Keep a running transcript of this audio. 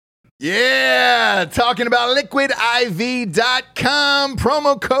Yeah, talking about liquidiv.com,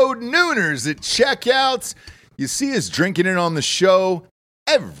 promo code Nooners at checkout. You see us drinking it on the show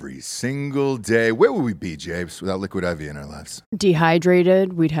every single day. Where would we be, James, without Liquid IV in our lives?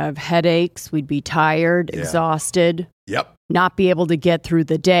 Dehydrated, we'd have headaches, we'd be tired, exhausted. Yep. Not be able to get through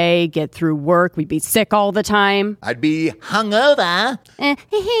the day, get through work. We'd be sick all the time. I'd be hungover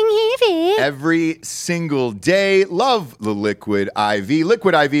every single day. Love the Liquid IV.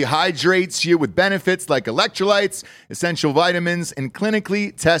 Liquid IV hydrates you with benefits like electrolytes, essential vitamins, and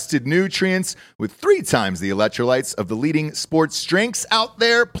clinically tested nutrients with 3 times the electrolytes of the leading sports drinks out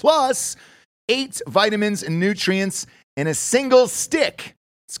there, plus 8 vitamins and nutrients in a single stick.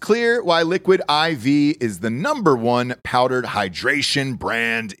 It's clear why Liquid IV is the #1 powdered hydration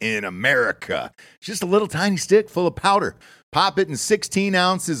brand in America. It's just a little tiny stick full of powder. Pop it in 16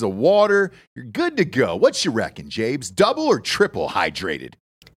 ounces of water. You're good to go. What you reckon, Jabes? Double or triple hydrated?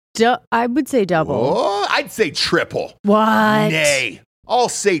 I would say double. Oh, I'd say triple. What? Nay, I'll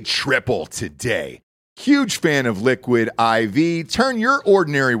say triple today. Huge fan of Liquid IV. Turn your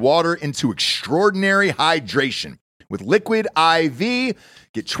ordinary water into extraordinary hydration. With Liquid IV,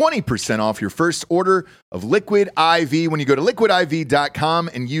 get 20% off your first order of Liquid IV when you go to liquidiv.com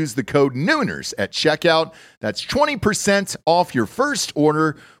and use the code Nooners at checkout. That's 20% off your first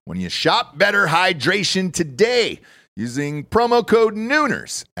order when you shop better hydration today using promo code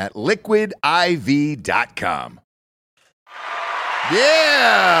Nooners at liquidiv.com.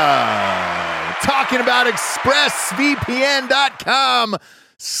 Yeah! Talking about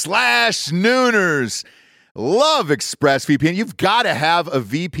expressvpn.com/Nooners. Love ExpressVPN. You've got to have a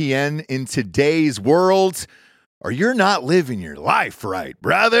VPN in today's world, or you're not living your life right,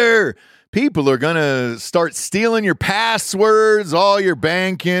 brother. People are going to start stealing your passwords, all your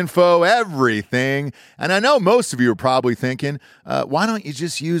bank info, everything. And I know most of you are probably thinking, why don't you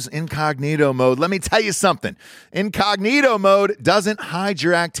just use incognito mode? Let me tell you something. Incognito mode doesn't hide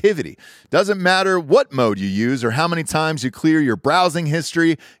your activity. Doesn't matter what mode you use or how many times you clear your browsing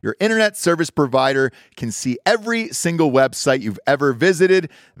history, your internet service provider can see every single website you've ever visited.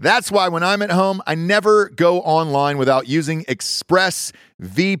 That's why when I'm at home, I never go online without using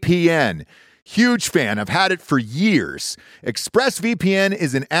ExpressVPN. Huge fan. I've had it for years. ExpressVPN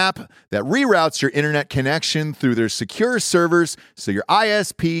is an app that reroutes your internet connection through their secure servers so your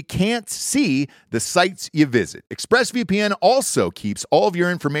ISP can't see the sites you visit. ExpressVPN also keeps all of your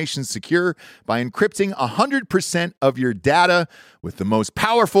information secure by encrypting 100% of your data with the most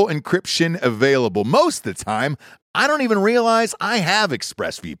powerful encryption available. Most of the time, I don't even realize I have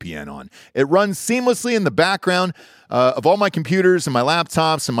ExpressVPN on. It runs seamlessly in the background of all my computers and my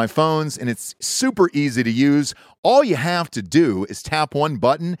laptops and my phones, and it's super easy to use. All you have to do is tap one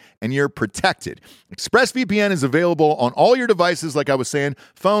button and you're protected. ExpressVPN is available on all your devices, like I was saying,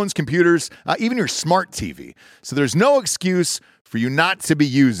 phones, computers, even your smart TV. So there's no excuse for you not to be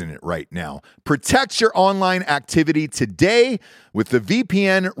using it right now. Protect your online activity today with the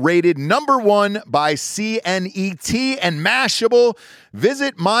VPN rated #1 by CNET and Mashable.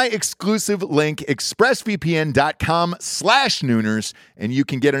 Visit my exclusive link, expressvpn.com/Nooners, and you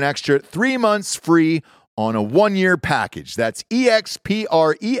can get an extra 3 months free on a 1-year package. That's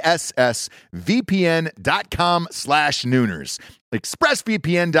expressvpn.com/Nooners.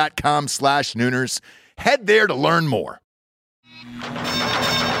 expressvpn.com/Nooners. Head there to learn more.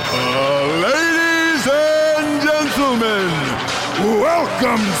 Ladies and gentlemen,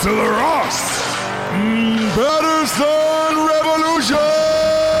 welcome to the Ross Patterson Revolution!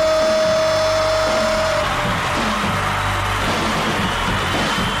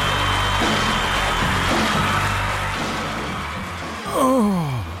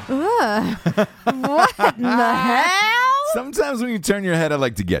 What in the hell? Sometimes when you turn your head, I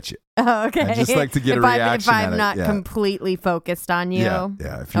like to get you. Oh, okay. I just like to get a reaction If I'm at it. not Yeah. completely focused on you. Yeah.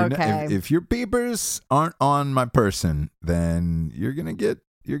 If your peepers aren't on my person, then you're gonna get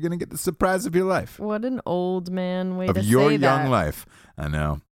the surprise of your life. What an old man way Of to your say that. young life. I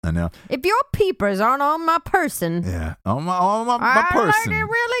know. If your peepers aren't on my person, Yeah. On my I person. like it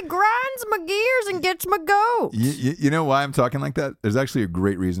really grinds my gears and gets my goat. You know why I'm talking like that? There's actually a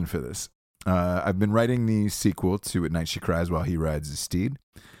great reason for this. I've been writing the sequel to At Night She Cries While He Rides His Steed.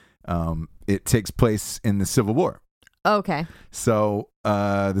 It takes place in the Civil War. Okay. So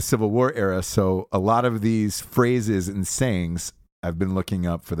the Civil War era. So a lot of these phrases and sayings I've been looking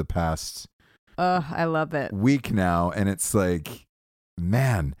up for the past I love it. week now. And it's like,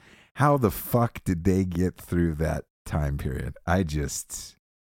 man, how the fuck did they get through that time period? I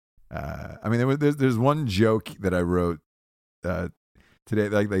mean, there's one joke that I wrote today.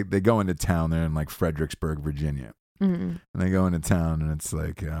 Like they go into town there in like Fredericksburg, Virginia. Mm. And they go into town, and it's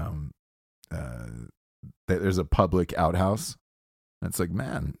like there's a public outhouse. And it's like,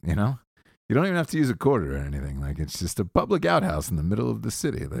 man, you know, you don't even have to use a quarter or anything. Like, it's just a public outhouse in the middle of the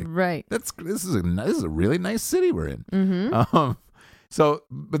city. Like, Right. this is a really nice city we're in. Mm-hmm. So,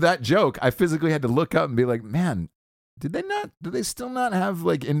 but that joke, I physically had to look up and be like, man, did they still not have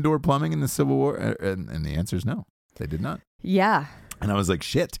like indoor plumbing in the Civil War? And the answer is no, they did not. Yeah. And I was like,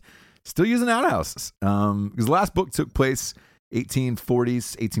 shit, still using outhouses. Because the last book took place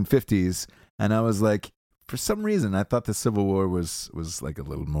 1840s, 1850s. And I was like, for some reason, I thought the Civil War was like a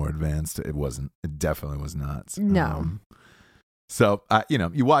little more advanced. It wasn't. It definitely was not. No. So,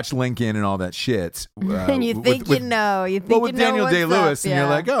 you watch Lincoln and all that shit. And you think you know. You think well, with you know Daniel what's Day-Lewis, up, and you're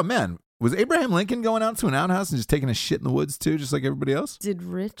yeah. like, oh, man, was Abraham Lincoln going out to an outhouse and just taking a shit in the woods, too, just like everybody else? Did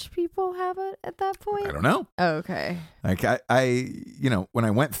rich people have it at that point? I don't know. Oh, okay. Like, I when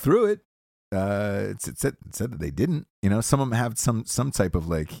I went through it, it said that they didn't. Some of them have some type of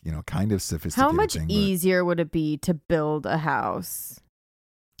like, kind of sophisticated How much thing, but- easier would it be to build a house,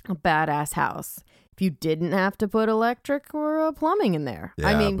 a badass house, if you didn't have to put electric or plumbing in there? Yeah,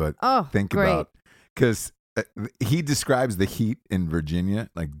 I mean, but think great. about, because he describes the heat in Virginia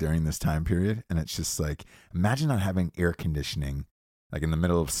like during this time period, and it's just like, imagine not having air conditioning like in the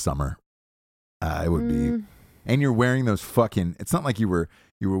middle of summer. It would be, and you're wearing those fucking. It's not like you were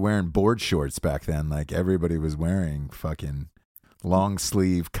wearing board shorts back then. Like everybody was wearing fucking long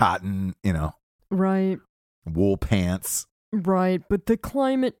sleeve cotton, Right. wool pants. Right, but the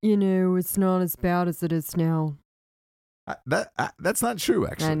climate, it's not as bad as it is now. That's not true,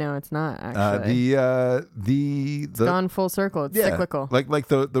 actually. I know it's not actually. It's gone full circle. It's cyclical. Like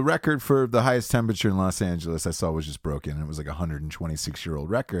the record for the highest temperature in Los Angeles I saw was just broken, and it was like a 126-year-old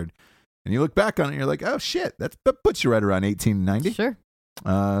record. And you look back on it, and you're like, oh shit, that puts you right around 1890. Sure.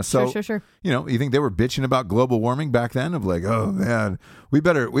 Sure. You think they were bitching about global warming back then? Of like, oh man, we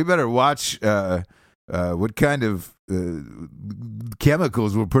better watch what kind of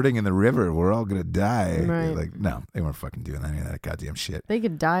chemicals we're putting in the river. We're all gonna die. Right. Like, no, they weren't fucking doing any of that goddamn shit. They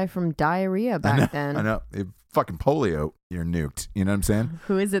could die from diarrhea back then. I know. If fucking polio, you're nuked. You know what I'm saying?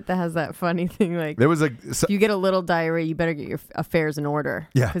 Who is it that has that funny thing? Like, There was if you get a little diarrhea, you better get your affairs in order.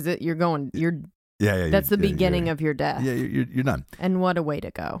 Yeah. Because you're yeah. that's the beginning of your death. Yeah, you're done. And what a way to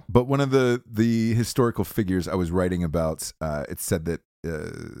go. But one of the historical figures I was writing about, it said that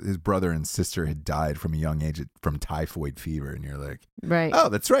his brother and sister had died from a young age from typhoid fever, and you're like, Right. oh,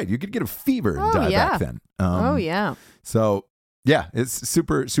 that's right, you could get a fever and die back then. Yeah. So yeah, it's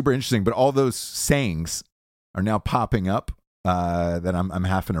super super interesting. But all those sayings are now popping up that I'm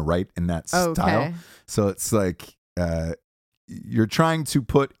having to write in that style. Okay. So it's like you're trying to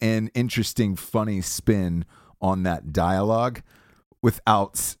put an interesting, funny spin on that dialogue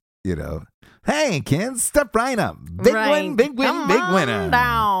without, hey, kids, step right up. Big win, big win, Come big on winner.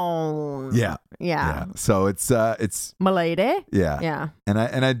 down. Yeah. So it's Milady. yeah. Yeah. And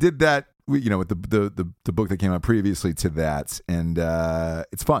I did that, with the book that came out previously to that, and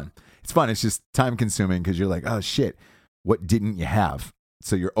it's fun. It's fun. It's just time consuming because you're like, oh shit, what didn't you have?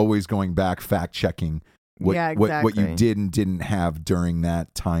 So you're always going back, fact checking what you did and didn't have during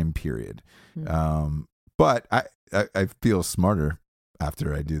that time period. But I feel smarter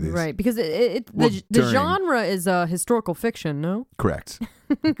after I do these. Right, because the genre is historical fiction, no? Correct.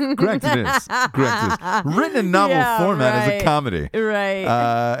 Correct it is. Written in novel format as a comedy. Right.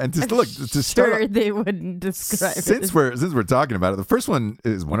 And just look, to start sure they wouldn't describe since it. we're talking about it, the first one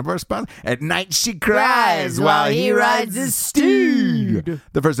is one of our sponsors. At night she cries while he rides his steed.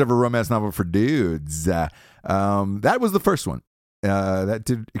 The first ever romance novel for dudes. That was the first one. That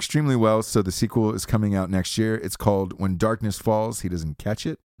did extremely well. So the sequel is coming out next year. It's called When Darkness Falls, He Doesn't Catch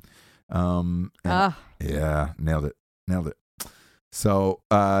It. Yeah, nailed it. So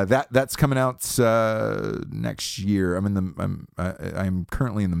that's coming out next year. I'm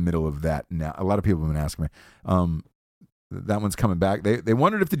currently in the middle of that now. A lot of people have been asking me. That one's coming back. They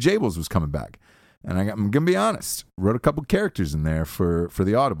wondered if the Jables was coming back, and I'm gonna be honest. Wrote a couple characters in there for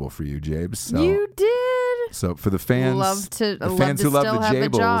the Audible for you, Jabes. So, you did. So for the fans, the fans who love still the have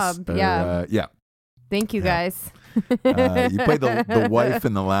Jables, a job. yeah. Thank you, guys. You played the wife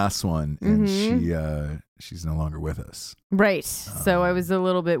in the last one, and she's no longer with us. Right. So I was a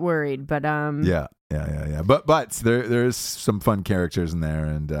little bit worried, but Yeah. But there's some fun characters in there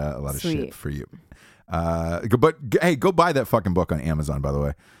and a lot of shit for you. But hey, go buy that fucking book on Amazon, by the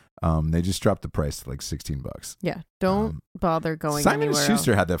way. They just dropped the price to like $16. Yeah. Don't bother going Simon anywhere &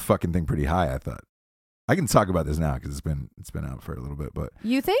 Schuster else. had that fucking thing pretty high, I thought. I can talk about this now because it's been out for a little bit, but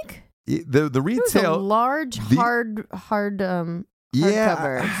You think? the It was retail a large, hard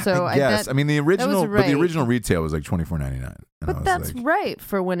hardcover. So I guess. I mean, the original, right. but the original retail was like $24.99. But that's like, right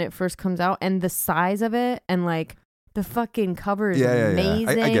for when it first comes out, and the size of it, and like the fucking cover is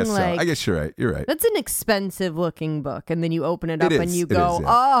amazing. I guess like, so. I guess you're right. You're right. That's an expensive looking book, and then you open it up and you It go, is, yeah.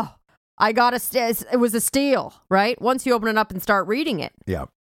 "Oh, I got it was a steal!" Right? Once you open it up and start reading it, Yeah.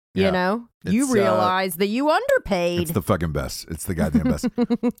 you know, you It's, realize that you underpaid. It's the fucking best. It's the goddamn best.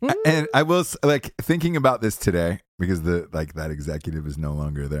 And I will like thinking about this today because that executive is no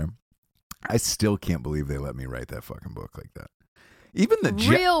longer there. I still can't believe they let me write that fucking book like that. Even the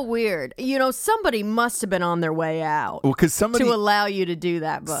real weird. You know, somebody must have been on their way out. Well, because somebody to allow you to do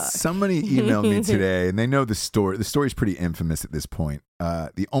that book. Somebody emailed me today, and they know the story. The story's pretty infamous at this point.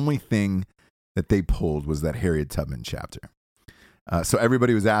 The only thing that they pulled was that Harriet Tubman chapter. So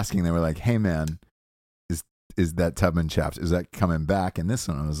everybody was asking. They were like, "Hey, man, is that Tubman chapter? Is that coming back?" And this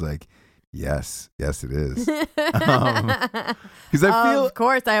one, I was like, Yes, it is. Because I feel, of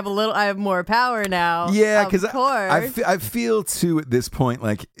course, I have more power now. Yeah, because I feel too at this point,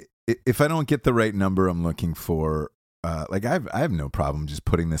 like if I don't get the right number I'm looking for, like I have no problem just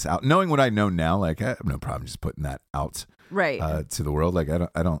putting this out, knowing what I know now. Like I have no problem just putting that out, right, to the world. Like I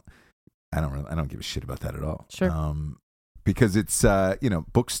don't give a shit about that at all. Sure. Because it's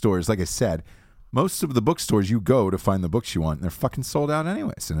bookstores. Like I said, most of the bookstores you go to find the books you want, and they're fucking sold out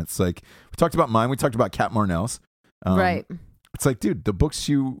anyways. And it's like, we talked about mine. We talked about Cat Marnell's. Right. It's like, dude, the books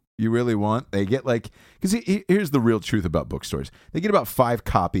you really want, they get like, because here's the real truth about bookstores. They get about 5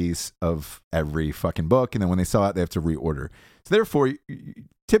 copies of every fucking book. And then when they sell out, they have to reorder. So therefore,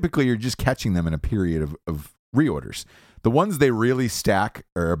 typically you're just catching them in a period of reorders. The ones they really stack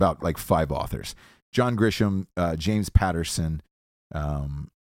are about like 5 authors. John Grisham, James Patterson,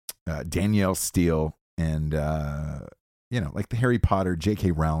 Danielle Steele, and like the Harry Potter,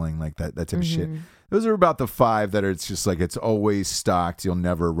 J.K. Rowling, like that type of shit. Those are about the 5 that it's just like it's always stocked. You'll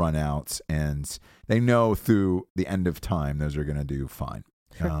never run out, and they know through the end of time those are going to do fine.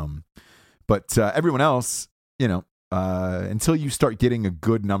 Sure. But everyone else, until you start getting a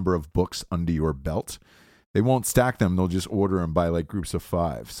good number of books under your belt, they won't stack them. They'll just order them by like groups of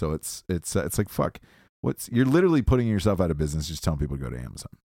 5. So it's like fuck. You're literally putting yourself out of business just telling people to go to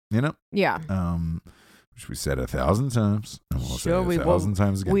Amazon. Yeah. Which we said 1,000 times. And we'll say it 1,000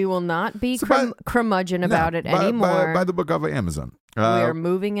 times again. We will not be curmudgeon about it anymore. Buy the book off of Amazon. We are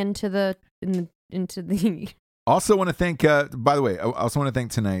moving into the. Also want to thank, by the way, I also want to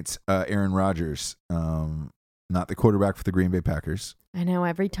thank tonight's Aaron Rodgers, not the quarterback for the Green Bay Packers. I know,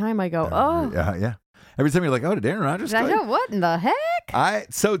 every time I go, oh. Yeah. Every time you're like, oh, did Aaron Rodgers play? What in the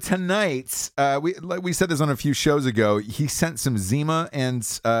heck? So tonight, we said this on a few shows ago, he sent some Zima and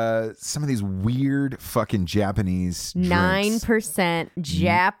some of these weird fucking Japanese 9%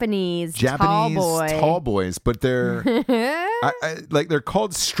 Japanese tall boys, but they're they're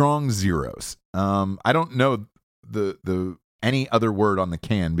called Strong Zeros. I don't know the any other word on the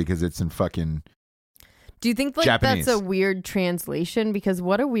can because it's in fucking Do you think like Japanese. That's a weird translation? Because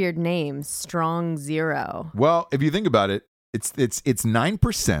what a weird name, Strong Zero. Well, if you think about it, it's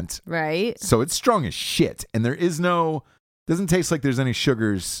 9%, right? So it's strong as shit, and doesn't taste like there's any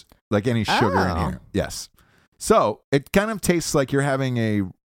sugars, like any sugar in here. Yes, so it kind of tastes like you're having a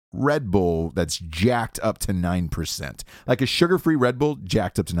Red Bull that's jacked up to 9%, like a sugar-free Red Bull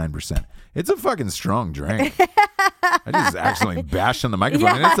jacked up to 9%. It's a fucking strong drink. I just accidentally bashed on the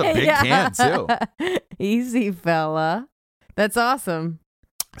microphone, and it's a big can too. Easy, fella. That's awesome.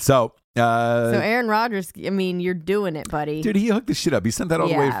 So Aaron Rodgers, I mean, you're doing it, buddy. Dude, he hooked the shit up. He sent that all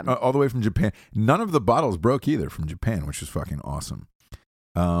the way from Japan. None of the bottles broke either from Japan, which was fucking awesome.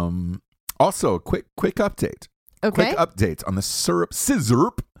 Also, quick update. Okay. Quick update on the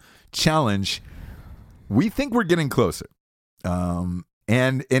Sizzurp challenge. We think we're getting closer. And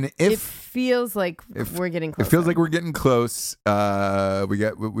if it feels like we're getting closer. It feels like we're getting close.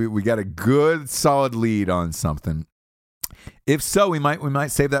 We got a good solid lead on something. If so, we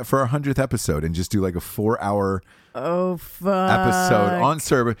might save that for our 100th episode and just do like a 4-hour episode on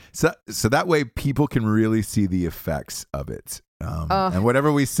server. So that way people can really see the effects of it. And whatever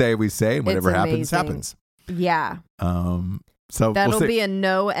we say, and whatever happens. Yeah. So that'll be a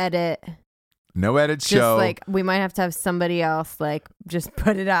no edit show. Just like we might have to have somebody else like just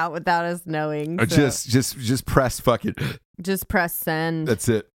put it out without us knowing. Or just press fucking. Just press send. That's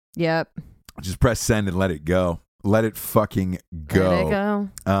it. Yep. Just press send and let it go. Let it fucking go. Let it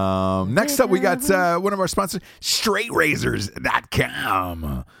go. Next up, we got one of our sponsors,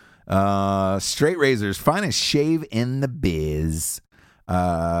 StraightRazors.com. Straight Razors, finest shave in the biz.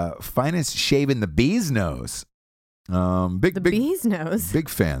 Finest shave in the bee's nose. Bee's nose. Big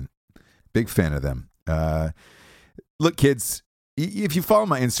fan of them. Look, kids, If you follow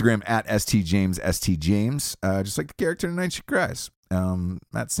my Instagram at stjames, just like the character in Night She Cries,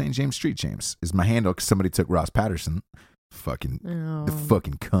 at St. James Street James is my handle because somebody took Ross Patterson. The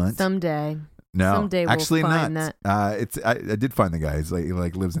fucking cunt. Someday. No, Someday we'll actually find not. that. I did find the guy. He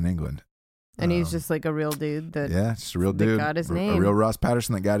lives in England. And he's just like a real dude that just a real dude. got his name. A real Ross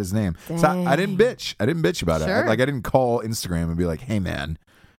Patterson that got his name. Dang. So I didn't bitch. I didn't bitch about it. Sure. I didn't call Instagram and be like, "Hey man,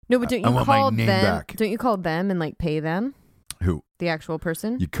 No, but don't I you want my call name them? back." Don't you call them and like pay them? Who? The actual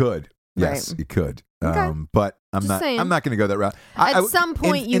person? You could. Yes, Right. you could. Okay. But I'm Just not. saying. I'm not going to go that route. At some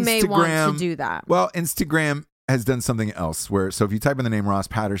point, you may want to Instagram- do that. Well, Instagram has done something else where, so if you type in the name Ross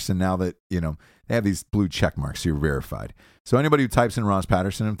Patterson, now that, they have these blue check marks, so you're verified. So anybody who types in Ross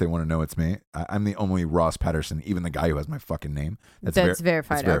Patterson, if they want to know it's me, I'm the only Ross Patterson, even the guy who has my fucking name. That's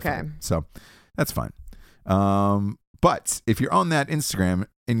verified. Okay. So that's fine. But if you're on that Instagram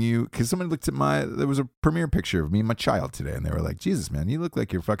and because somebody looked at there was a premiere picture of me and my child today, and they were like, Jesus, man, you look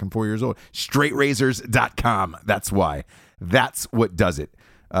like you're fucking 4 years old. StraightRazors.com. That's why. That's what does it.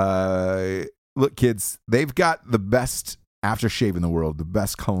 Look, kids, they've got the best aftershave in the world, the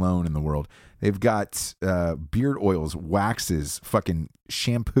best cologne in the world. They've got beard oils, waxes, fucking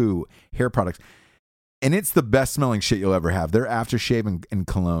shampoo, hair products. And it's the best smelling shit you'll ever have. Their aftershave and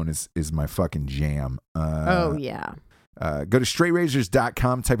cologne is my fucking jam. Oh, yeah. Go to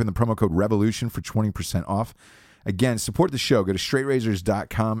straightrazors.com, type in the promo code REVOLUTION for 20% off. Again, support the show. Go to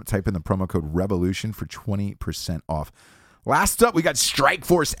straightrazors.com, type in the promo code REVOLUTION for 20% off. Last up, we got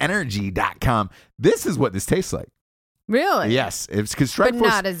strikeforceenergy.com. This is what this tastes like. Really? Yes, it's because But Strikeforce.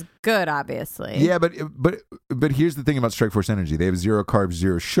 not as good, obviously. Yeah, but here's the thing about Strikeforce Energy: they have 0 carbs,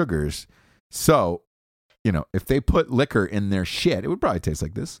 0 sugars. So, if they put liquor in their shit, it would probably taste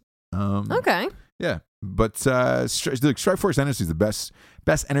like this. Okay. Yeah, but Strikeforce Energy is the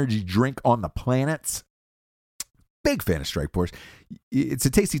best energy drink on the planet. Big fan of Strikeforce. It's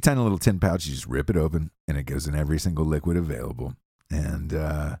a tasty, tiny little tin pouch. You just rip it open, and it goes in every single liquid available. And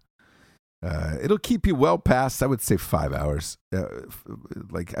it'll keep you well past, I would say, 5 hours.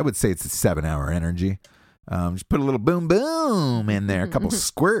 I would say it's a 7-hour energy. Just put a little boom, boom in there, a couple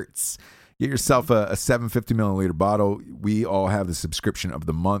squirts. Get yourself a 750 milliliter bottle. We all have the subscription of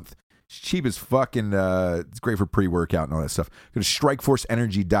the month. It's cheap as fucking. It's great for pre-workout and all that stuff. Go to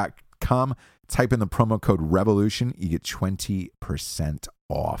strikeforceenergy.com. Type in the promo code REVOLUTION. You get 20%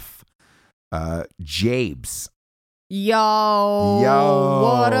 off. Jabes. Yo.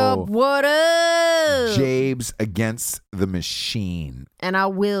 What up? What up? Jabes against the machine. And I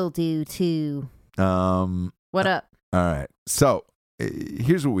will do too. What up? All right. So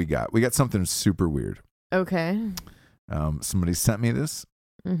here's what we got. We got something super weird. Okay. Somebody sent me this.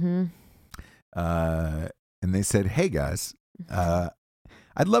 Mm-hmm. And they said, "Hey guys,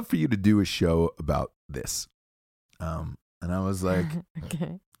 I'd love for you to do a show about this." And I was like,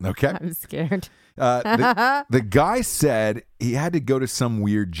 okay. I'm scared. The guy said he had to go to some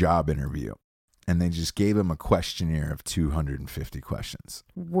weird job interview, and they just gave him a questionnaire of 250 questions.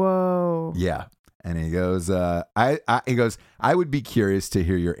 Whoa. Yeah. And he goes, I would be curious to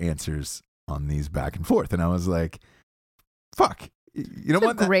hear your answers on these back and forth. And I was like, fuck. You know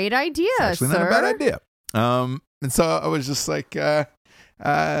That's what? a great idea, It's actually sir. not a bad idea. And so I was just like, let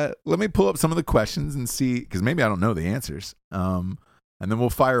me pull up some of the questions and see, because maybe I don't know the answers. And then we'll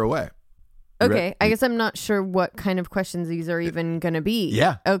fire away. You Okay. ready? I guess I'm not sure what kind of questions these are even going to be.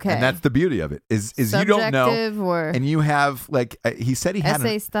 Yeah. Okay. And that's the beauty of it is you don't know. Subjective or And you have, like, he said he had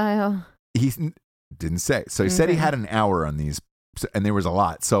essay style. he didn't say. So he said he Okay. had an hour on these, and there was a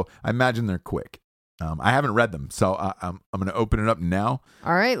lot. So I imagine they're quick. I haven't read them, so I'm going to open it up now,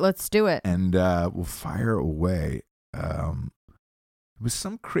 All right, let's do it. and we'll fire away. It was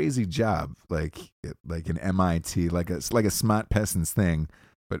some crazy job, like an MIT, like a smart person's thing.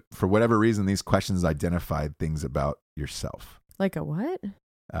 But for whatever reason, these questions identified things about yourself. Like a what?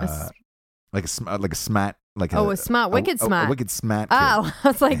 Like a smart, wicked smart. a wicked smart. Kid. Oh, I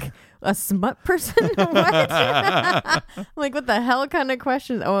was like, a smut person? What? Like, what the hell kind of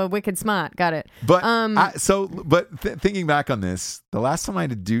questions? Oh, a wicked smart. Got it. But thinking back on this, the last time I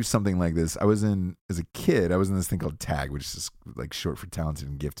had to do something like this, as a kid, I was in this thing called TAG, which is like short for talented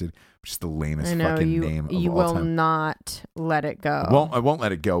and gifted, which is the lamest I know fucking you. name of You all will time. not let it go. I won't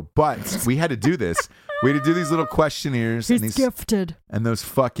let it go. But we had to do this. We had to do these little questionnaires. He's and these, gifted. and those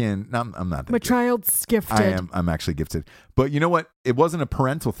fucking. No, I'm not that. My gifted. child's gifted. I'm actually gifted. But you know what? It wasn't a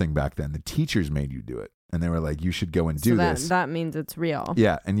parental thing back then. The teachers made you do it. And they were like, you should go and do this. That means it's real.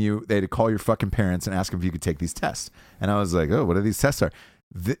 Yeah. And they had to call your fucking parents and ask them if you could take these tests. And I was like, oh, what are these tests are?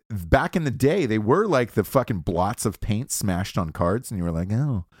 Back in the day, they were like the fucking blots of paint smashed on cards. And you were like,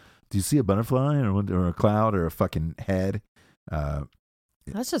 oh, do you see a butterfly or a cloud or a fucking head?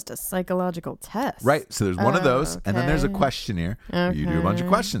 That's just a psychological test. Right. So there's one of those, and then there's a okay. questionnaire. Where you do a bunch of Okay.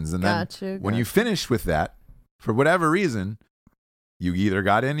 questions, and then Gotcha, when you finish with that, for whatever reason, you either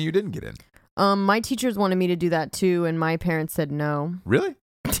got in or you didn't get in. My teachers wanted me to do that too, and my parents said no. Really?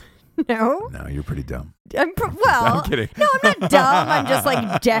 No? No, you're pretty dumb. Well, I'm kidding. no, I'm not dumb. I'm just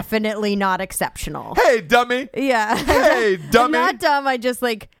like definitely not exceptional. Hey, dummy. Yeah. Hey, dummy. I'm not dumb. I just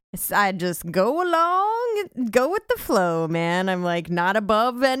go along, go with the flow, man. I'm like not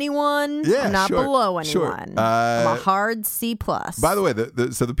above anyone. Yeah, I'm not sure, below anyone. sure. I'm a hard C+. By the way,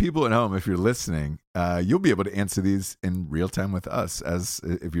 so the people at home, if you're listening, you'll be able to answer these in real time with us, as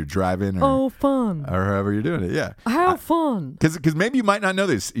if you're driving or fun. or however you're doing it. Yeah, How fun. because maybe you might not know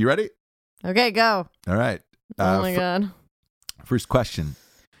this. You ready? Okay, go. All right. Oh my God. First question: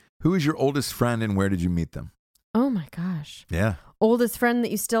 who is your oldest friend, and where did you meet them? Oh my gosh. Yeah, Oldest friend that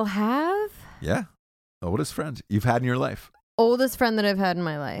you still have? yeah. Oldest friend you've had in your life. Oldest friend that I've had in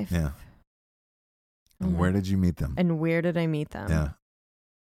my life. Yeah. And where did you meet them? And where did I meet them? Yeah.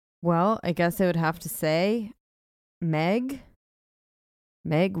 Well, I guess I would have to say Meg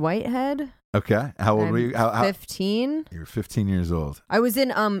Whitehead. Okay. How old were you? How 15. You were 15 years old. I was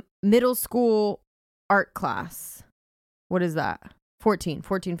in middle school art class. What is that? 14,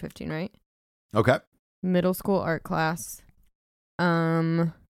 15, right? Okay. Middle school art class.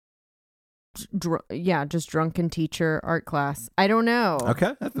 Just drunken teacher art class. I don't know.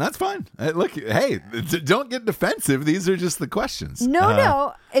 Okay. That's fine. Look, hey, don't get defensive. These are just the questions.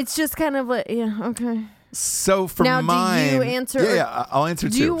 No. It's just kind of like, yeah, okay. So for Now, mine, do you answer? Yeah, I'll answer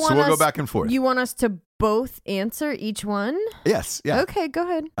do you too. So want we'll go us- back and forth. You want us to both answer each one? Yes. Yeah. Okay, go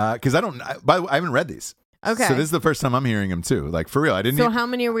ahead. Because by the way, I haven't read these. Okay. So this is the first time I'm hearing them too. Like for real, I didn't. So how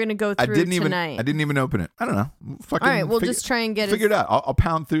many are we going to go through tonight? I didn't even open it. I don't know. Fucking. All right, we'll just try and get figure it out. I'll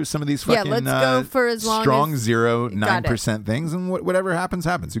pound through some of these Yeah, fucking. let's go for as long strong as- 9% things, and whatever happens.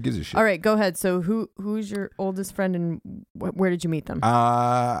 Who gives a shit? All right, go ahead. So who's your oldest friend and where did you meet them?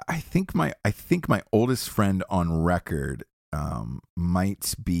 I think my oldest friend on record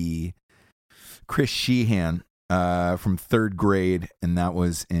might be Chris Sheehan from third grade, and that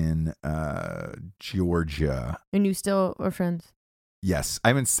was in Georgia. And you still are friends? Yes, I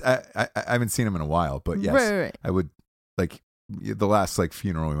haven't seen him in a while, but yes, Right. I would like the last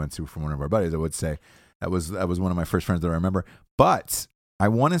funeral we went to from one of our buddies. I would say that was one of my first friends that I remember. But I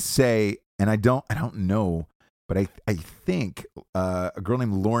want to say, and I don't know, but I think a girl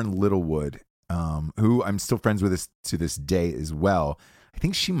named Lauren Littlewood, who I'm still friends with to this day as well. I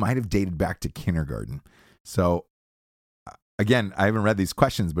think she might have dated back to kindergarten. So again, I haven't read these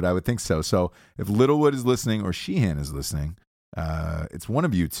questions, but I would think so. So if Littlewood is listening or Sheehan is listening, it's one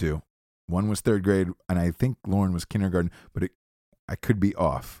of you two. One was third grade, and I think Lauren was kindergarten, but I could be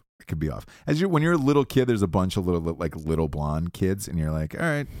off. I could be off. When you're a little kid, there's a bunch of little blonde kids, and you're like, all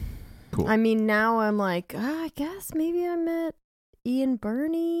right, cool. I mean, now I'm like, I guess maybe I met Ian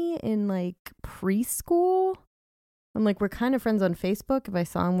Burney in preschool. I'm like, we're kind of friends on Facebook. If I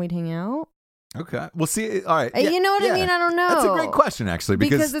saw him, we'd hang out. Okay. Well, see, all right. You know what I mean? I don't know. That's a great question, actually,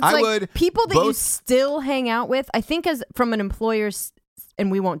 because it's I would people that you both- still hang out with. I think as from an employer's, and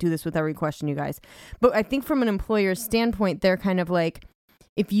we won't do this with every question, you guys, but I think from an employer's standpoint, they're kind of like,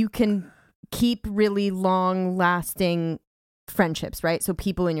 if you can keep really long-lasting friendships, right? So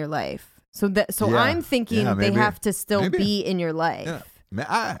people in your life. So Yeah. I'm thinking Yeah, they maybe. have to still Maybe. be in your life. Yeah.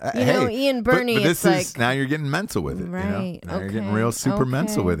 You know, Hey, Ian Burney, but it's this is now you're getting mental with it. Right, You know? Now you're getting okay, real super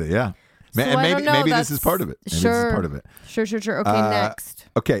mental okay. with it. Yeah. So And I don't know, maybe this is part of it. Maybe sure. this is part of it. Sure. Okay, next.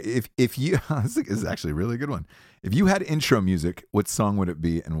 Okay, if you this is actually a really good one. If you had intro music, what song would it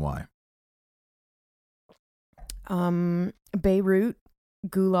be and why? Beirut,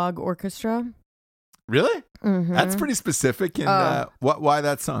 Gulag Orchestra. Really? Mm-hmm. That's pretty specific. And why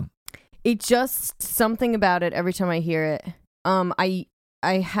that song? It's just something about it every time I hear it.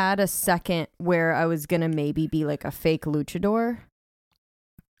 I had a second where I was gonna maybe be like a fake luchador.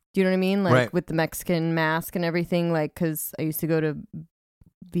 Do you know what I mean? Like Right. with the Mexican mask and everything. Like, because I used to go to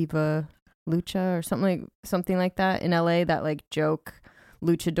Viva Lucha or something like that in LA. That like joke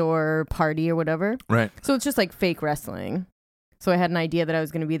luchador party or whatever. Right. So it's just like fake wrestling. So I had an idea that I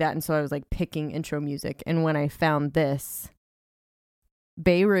was going to be that. And so I was like picking intro music. And when I found this,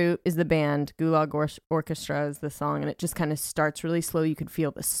 Beirut is the band, Gulag Orchestra is the song. And it just kind of starts really slow. You could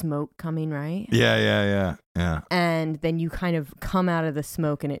feel the smoke coming, right? Yeah. And then you kind of come out of the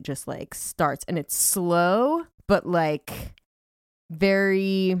smoke and it just like starts. And it's slow, but like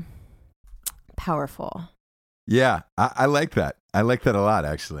very powerful. Yeah, I like that. I like that a lot,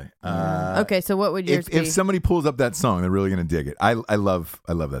 actually. Okay, so what would yours be? If somebody pulls up that song, they're really gonna dig it. I love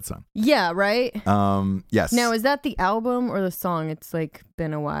that song. Yeah, right? Yes. Now, is that the album or the song? It's like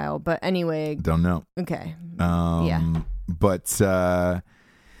been a while. But anyway. Don't know. Okay. But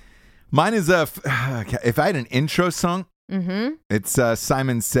mine is if I had an intro song, it's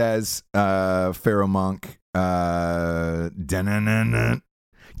Simon Says, Pharaoh Monk, dun-dun-dun-dun.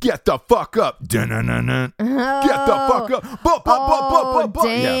 Get the fuck up. Dun-dun-dun-dun. Get the fuck up.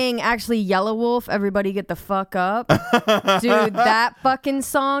 Dang. Yeah. Actually, Yellow Wolf, everybody get the fuck up. Dude, that fucking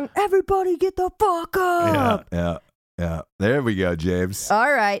song, everybody get the fuck up. Yeah. There we go, James.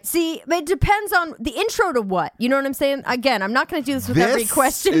 All right. See, it depends on the intro to what. You know what I'm saying? Again, I'm not going to do this with every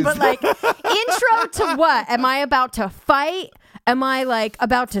question, but like, intro to what? Am I about to fight? Am I like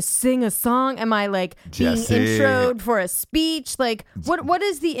about to sing a song? Am I like being introed for a speech? Like, what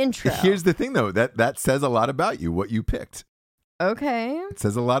is the intro? Here's the thing, though. That says a lot about you, what you picked. Okay. It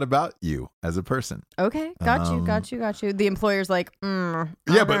says a lot about you as a person. Okay. Got you. The employer's like, yeah,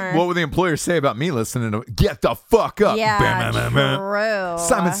 but what would the employer say about me listening to Get the fuck up? Yeah, true.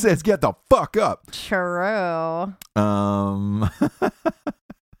 Simon Says, get the fuck up. True.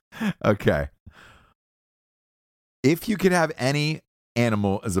 Okay. If you could have any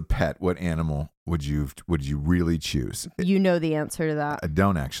animal as a pet, what animal would you really choose? You know the answer to that. I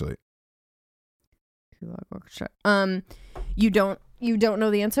don't actually. You don't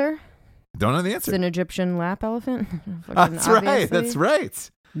know the answer? Don't know the answer. It's an Egyptian lap elephant. That's right. That's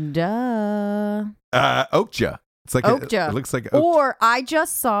right. Duh. Okja. It's like Okja. It looks like. Or I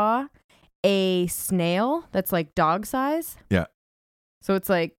just saw a snail that's like dog size. Yeah. So it's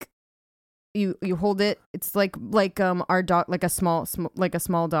like you hold it. It's like our dog, like a small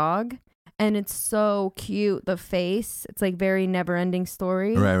dog, and it's so cute. The face. It's like very never ending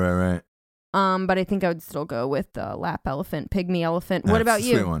story. Right. But I think I would still go with the lap elephant, pygmy elephant. What about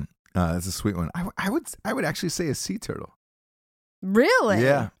you? Sweet one. That's a sweet one. I would actually say a sea turtle. Really?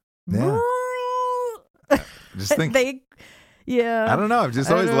 Yeah. Just think. Yeah. I don't know. I've just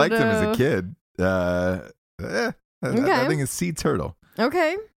always liked them as a kid. I think it's sea turtle.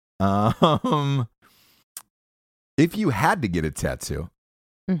 Okay. If you had to get a tattoo,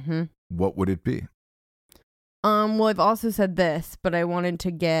 what would it be? Well, I've also said this, but I wanted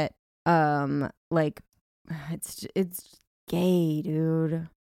to get like it's gay, dude.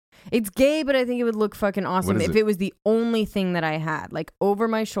 It's gay, but I think it would look fucking awesome if it was the only thing that I had, like over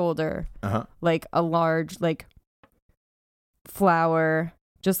my shoulder, like a large like flower,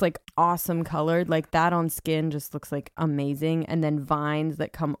 just like awesome colored, like that on skin just looks like amazing, and then vines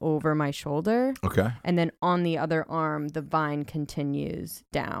that come over my shoulder. Okay. And then on the other arm, the vine continues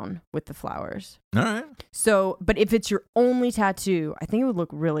down with the flowers. All right. So, but if it's your only tattoo, I think it would look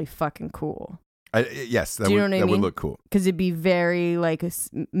really fucking cool. Yes, that would look cool. Because it'd be very like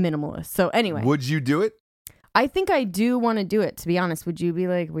minimalist. So anyway. Would you do it? I think I do want to do it, to be honest. Would you be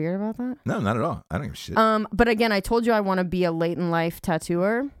like weird about that? No, not at all. I don't give a shit. But again, I told you I want to be a late in life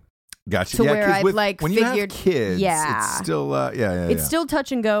tattooer. Gotcha. To where I've like when figured, you have kids, it's still it's still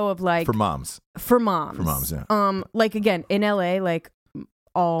touch and go of like for moms. Yeah. Like again in LA, like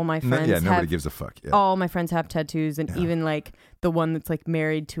all my friends nobody gives a fuck. Yeah. All my friends have tattoos, and even like the one that's like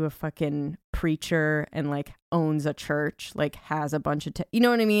married to a fucking preacher and like owns a church, like has a bunch of you know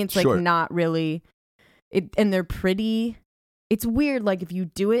what I mean? It's like not really it, and they're pretty. It's weird, like if you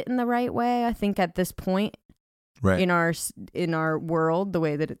do it in the right way. I think at this point, right, in our world, the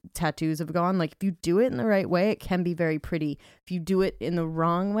way that tattoos have gone, like if you do it in the right way, it can be very pretty. If you do it in the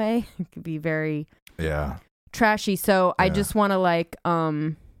wrong way, it could be very trashy. So I just want to like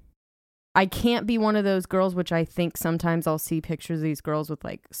I can't be one of those girls, which I think sometimes I'll see pictures of these girls with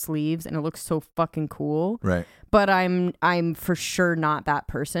like sleeves and it looks so fucking cool. Right. But I'm for sure not that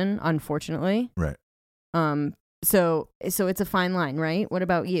person, unfortunately. Right. So it's a fine line, right? What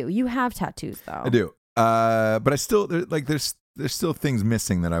about you? You have tattoos though. I do. But I still there's still things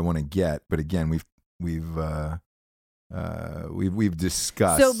missing that I want to get. But again, we've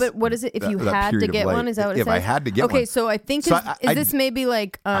discussed. So, but what is it if you had to get one? Is that what it says? If I had to get one. Okay, so I think is this maybe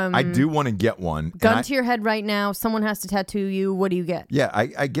like I do want to get one. Gun to your head right now. Someone has to tattoo you. What do you get? Yeah,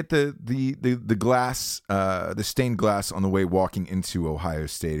 I get the glass, the stained glass on the way walking into Ohio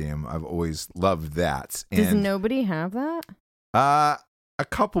Stadium. I've always loved that. Does nobody have that? A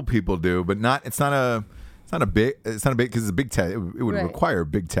couple people do, but not. It's not a big because it's a big tattoo. It would require a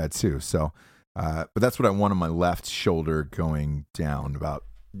big tattoo. So. But that's what I want on my left shoulder going down about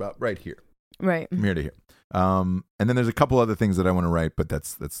right here. Right. From here to here. And then there's a couple other things that I want to write, but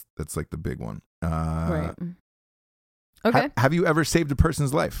that's like the big one. Right. Okay. Have you ever saved a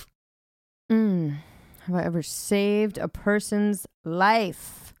person's life? Have Have I ever saved a person's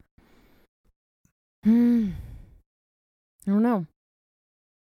life? I don't know.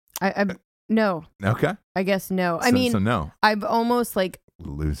 I no. Okay. I guess no. I So- mean, so no. I've almost like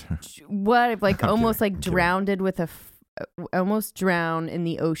Loser. I've like I'm almost kidding, like I'm kidding. drowned with almost drowned in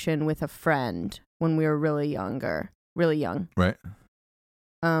the ocean with a friend when we were really young, Right.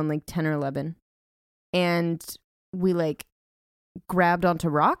 like 10 or 11, and we like grabbed onto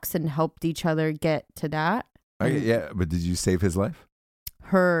rocks and helped each other get to that. Okay, yeah, but did you save his life?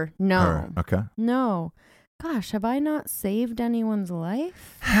 No. Her. Okay. No. Gosh, have I not saved anyone's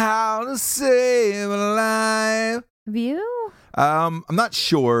life? How to save a life? Have you? I'm not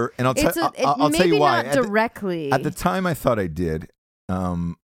sure, and I'll tell Maybe you why. not directly. At the time, I thought I did,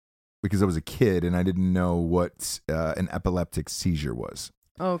 because I was a kid and I didn't know what an epileptic seizure was.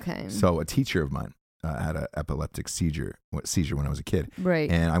 Okay. So a teacher of mine had an epileptic seizure when I was a kid, Right.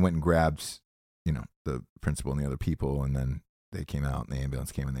 and I went and grabbed, the principal and the other people, and then they came out and the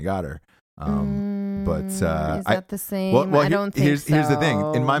ambulance came and they got her. But is that the same? well, I don't think so. Here's the thing.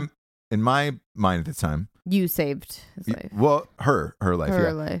 In my mind at the time, You saved his life. well, her life, Her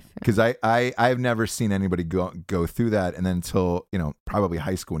yeah. life. Because I've never seen anybody go through that, and then until probably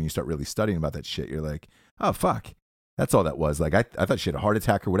high school, when you start really studying about that shit, you're like, oh fuck, that's all that was. Like I thought she had a heart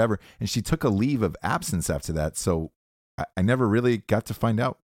attack or whatever, and she took a leave of absence after that, so I never really got to find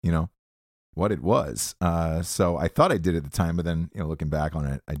out what it was. So I thought I did at the time, but then looking back on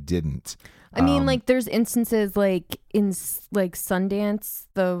it, I didn't. I mean, like there's instances like in like Sundance,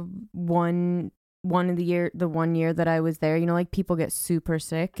 the one year that I was there, like people get super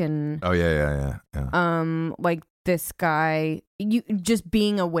sick and Oh yeah. like this guy, you just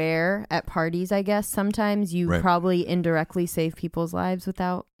being aware at parties, I guess sometimes you Right. probably indirectly save people's lives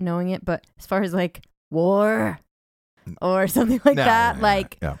without knowing it. But as far as like war or something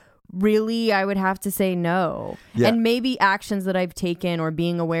like Yeah. really, I would have to say no. Yeah. And maybe actions that I've taken or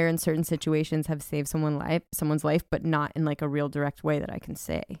being aware in certain situations have saved someone's life, but not in like a real direct way that I can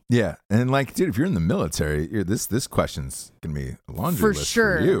say. Yeah, and like, dude, if you're in the military, this question's gonna be a laundry For list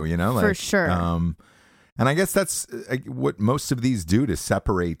sure. for you. Like, For sure. And I guess that's what most of these do to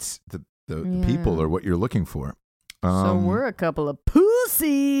separate the people or what you're looking for. So we're a couple of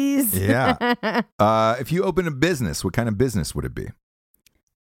pussies. Yeah. If you open a business, what kind of business would it be?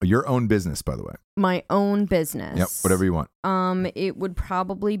 Your own business, by the way. My own business. Yep, whatever you want. It would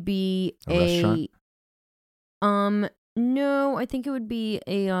probably be A restaurant? No, I think it would be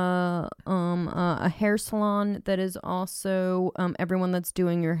a hair salon that is also everyone that's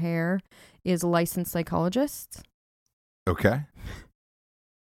doing your hair is licensed psychologists. Okay.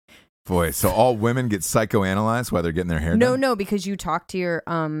 Boy, so all women get psychoanalyzed while they're getting their hair done? No, because you talk to your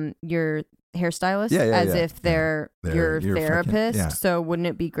hairstylist Yeah, as if they're your fucking- therapist. yeah. So wouldn't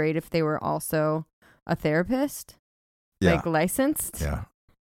it be great if they were also a therapist? Yeah. Like licensed? Yeah.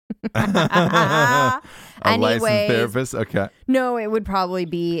 A licensed Anyways, therapist? Okay. no, it would probably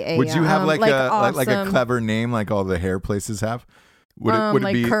be a. Would you have like a awesome, clever name like all the hair places have? Would it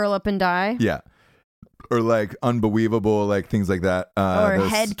like be curl up and die, Yeah. Or like unbelievable, like things like that. or those-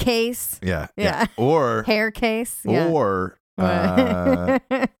 head case, Yeah. Yeah. Or hair case, yeah. or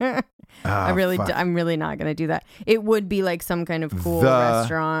I'm really not gonna do that. It would be like some kind of cool The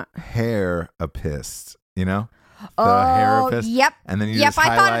restaurant. hairapist, The Oh, hairapist. yep. And then you Yep, just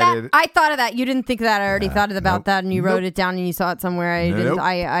I thought of highlighted. that. I thought of that. You didn't think of that. I already Yeah, thought about nope, that, and you wrote nope. it down, and you saw it somewhere. I didn't. Nope.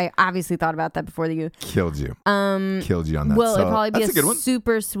 I obviously thought about that before you. Killed you. Um, Killed you on that. well, So it'd probably be that's a good one.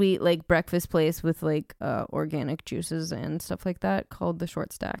 super sweet like breakfast place with like organic juices and stuff like that called the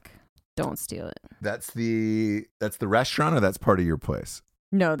Short Stack. Don't steal it. That's the restaurant, or that's part of your place?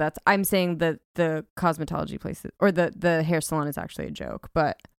 No, I'm saying that the cosmetology place or the hair salon is actually a joke,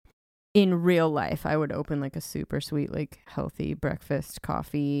 but in real life, I would open like a super sweet, like healthy breakfast,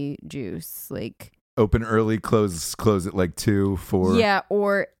 coffee, juice, like Open early, close at like 2, 4. yeah,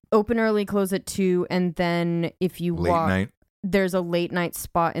 or open early, close at 2, and then if you Late walk, night. there's a late night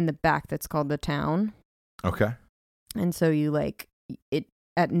spot in the back that's called the Town, Okay. and so you like it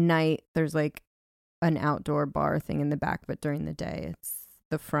at night. There's like an outdoor bar thing in the back, but during the day,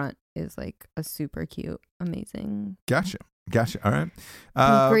 the front is like a super cute, amazing. Gotcha. All right.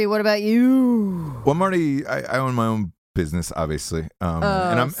 Agree. What about you? Well, Marty, I own my own business, obviously.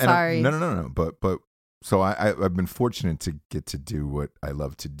 Sorry. No. But so I've been fortunate to get to do what I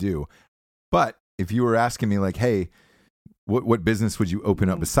love to do. But if you were asking me, like, hey, what business would you open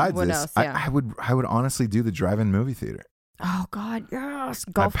up besides What this? else? Yeah. I would honestly do the drive-in movie theater. Oh God, yes.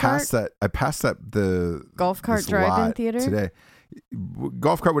 I Golf cart. passed that the Golf cart this drive-in lot theater? today.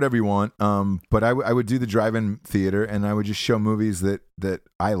 Golf cart, whatever you want. But I would do the drive-in theater, and I would just show movies that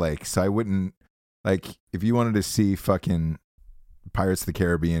I like. So I wouldn't Like, if you wanted to see fucking Pirates of the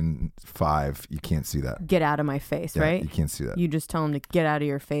Caribbean 5, you can't see that. Get out of my face, Yeah, right? You can't see that. You just tell them to get out of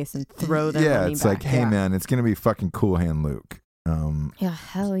your face and throw their Yeah, money it's back. like, hey, man, it's going to be fucking Cool Hand Luke. Yeah,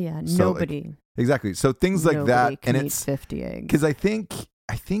 hell yeah. So, Nobody. Exactly. So things like Nobody that. can And eat it's 50 eggs. because I think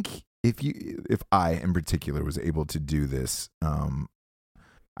if I in particular was able to do this,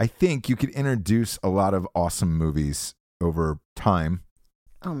 I think you could introduce a lot of awesome movies over time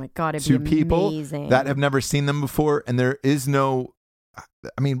Oh my God, it'd to be people amazing. that have never seen them before. And there is no,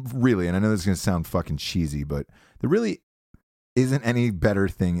 I mean, really, and I know this is going to sound fucking cheesy, but there really isn't any better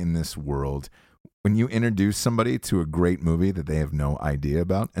thing in this world when you introduce somebody to a great movie that they have no idea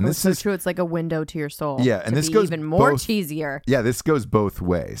about. And Oh, this so is true. It's like a window to your soul. Yeah, to and this be goes even more both- cheesier. Yeah, this goes both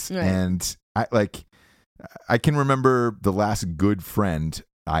ways. Right. And I can remember the last good friend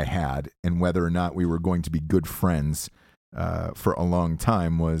I had, and whether or not we were going to be good friends for a long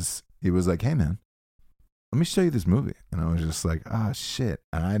time he was like, hey man, let me show you this movie. And I was just like, oh shit.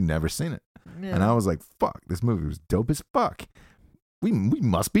 And I'd never seen it. And I was like, fuck, this movie was dope as fuck. We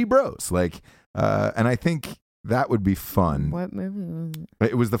must be bros. Like, and I think that would be fun. What movie was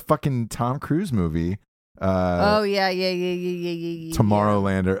it? It was the fucking Tom Cruise movie. Oh yeah.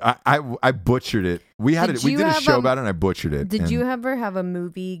 Tomorrowlander. I butchered it. We had Did it. We you did a have, show about it, and I butchered it. Did and you ever have a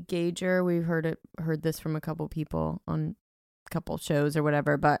movie gauger? We've heard this from a couple people on a couple shows or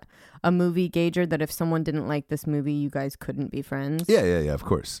whatever, but a movie gauger that if someone didn't like this movie, you guys couldn't be friends. Yeah. Of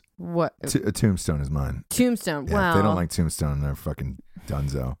course. What? A Tombstone is mine. Tombstone. Yeah, Wow. if they don't like Tombstone, they're fucking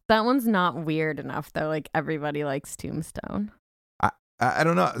dunzo. That one's not weird enough though. Like everybody likes Tombstone. I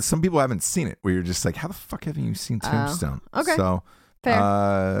don't know. Some people haven't seen it. Where you're just like, how the fuck haven't you seen Tombstone? Okay. So, Fair.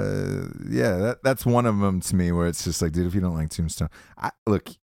 yeah, that's one of them to me. Where it's just like, dude, if you don't like Tombstone, look,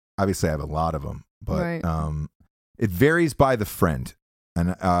 obviously I have a lot of them, but Right. it varies by the friend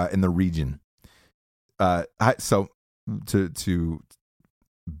and in the region. So to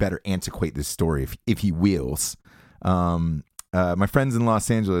better antiquate this story, if he wills, my friends in Los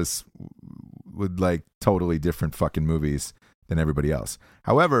Angeles would like totally different fucking movies than everybody else.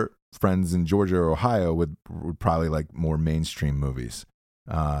 However, friends in Georgia or Ohio would probably like more mainstream movies.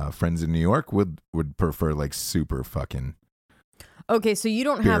 Friends in New York would prefer like super fucking. Okay, so you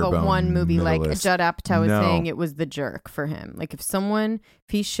don't have a Bare-bone one movie like middle-ist. Judd Apatow was No. saying it was The Jerk for him. Like if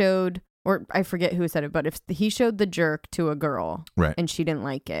he showed, or I forget who said it, but if he showed The Jerk to a girl Right. and she didn't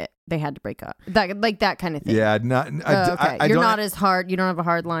like it, they had to break up. That kind of thing. Yeah, not. Okay, I you're don't, not as hard. You don't have a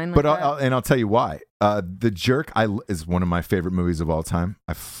hard line. Like But that? I'll tell you why. The Jerk is one of my favorite movies of all time.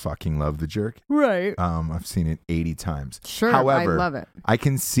 I fucking love The Jerk. Right. I've seen it 80 times. Sure. However, I love it. I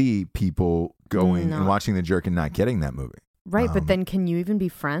can see people going No. and watching The Jerk and not getting that movie. Right, but then can you even be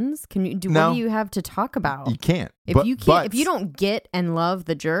friends? Can you do? No. What do you have to talk about? You can't. If you can't, if you don't get and love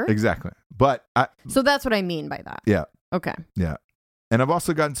The Jerk, Exactly. But so that's what I mean by that. yeah, Okay. yeah. And I've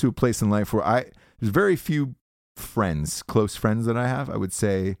also gotten to a place in life where there's very few friends, close friends that I have. I would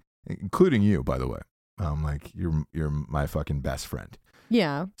say, including you, by the way. Like you're my fucking best friend.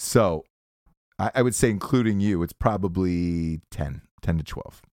 Yeah. So I would say, including you, it's probably 10 to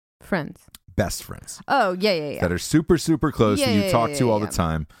 12 Friends. best friends Oh yeah. that are super, super close that you talk to all yeah. the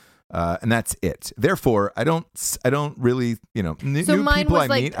time. And that's it. Therefore, I don't really, new So mine people was I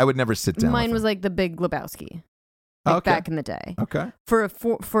like- meet, I would never sit down. Mine with was them. like The Big Lebowski, like Okay. back in the day. Okay.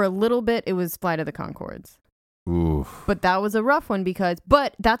 For a little bit, it was Flight of the Conchords, Ooh. but that was a rough one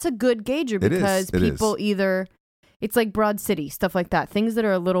but that's a good gauger It is, because it is. people either. It's like Broad City, stuff like that. Things that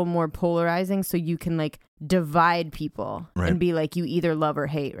are a little more polarizing so you can like divide people Right. and be like you either love or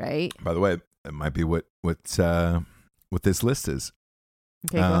hate, right? By the way, it might be what this list is.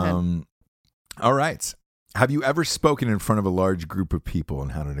 Okay, go ahead. All right. Have you ever spoken in front of a large group of people,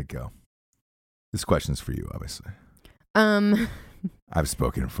 and how did it go? This question's for you, obviously. I've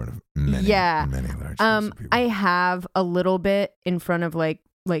spoken in front of many large groups of people. I have a little bit in front of like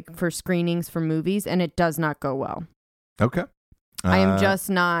for screenings for movies, and it does not go well. Okay. I am just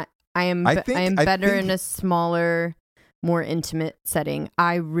not. I am I better think- in a smaller, more intimate setting.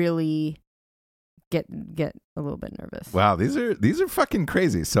 I really get a little bit nervous. Wow, these are fucking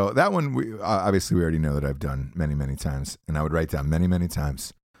crazy. So that one, obviously, we already know that I've done many times, and I would write down many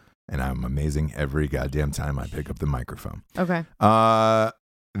times, and I'm amazing every goddamn time I pick up the microphone. Okay.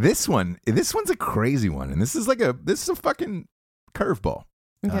 This one's a crazy one, and this is a fucking curveball.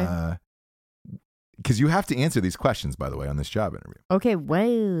 Okay. Because you have to answer these questions, by the way, on this job interview. Okay.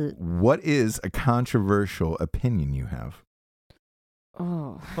 Well. What is a controversial opinion you have?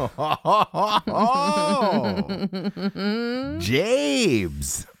 Oh.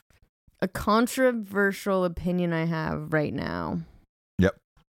 Jabes. A controversial opinion I have right now. Yep.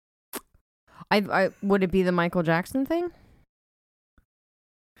 I would it be the Michael Jackson thing?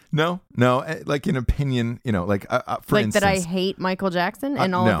 No, like an opinion, like for like instance, that I hate Michael Jackson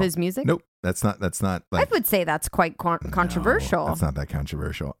and all no. of his music? Nope, that's not like. I would say that's quite controversial. No, that's not that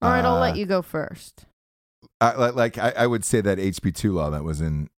controversial. All right, I'll let you go first. I would say that HB2 law that was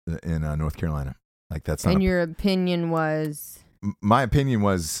in North Carolina, like that's not. And your opinion was? My opinion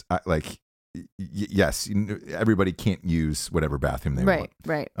was yes, everybody can't use whatever bathroom they want.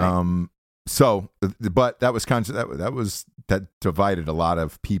 Right. So, but that was that divided a lot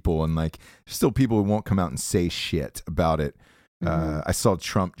of people, and like still people who won't come out and say shit about it. I saw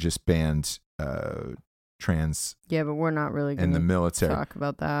Trump just banned trans. Yeah, but we're not really going in the military talk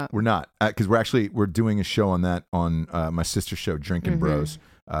about that. We're not, because we're doing a show on that on my sister's show, Drinking Bros,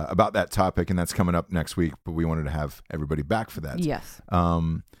 about that topic, and that's coming up next week. But we wanted to have everybody back for that. Yes.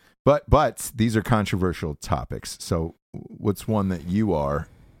 But these are controversial topics. So, what's one that you are?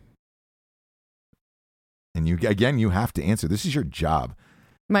 And you have to answer. This is your job.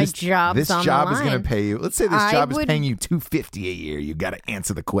 This job is going to pay you. Let's say this job is paying you $250 a year. You got to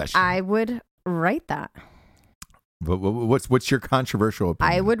answer the question. I would write that. But what's your controversial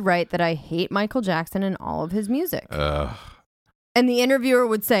opinion? I would write that I hate Michael Jackson and all of his music. And the interviewer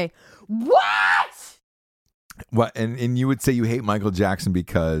would say, "What?" What? And you would say you hate Michael Jackson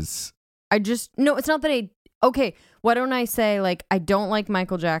because no, it's not that okay, why don't I say like I don't like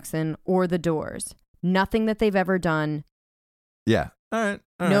Michael Jackson or The Doors. Nothing that they've ever done. Yeah. All right.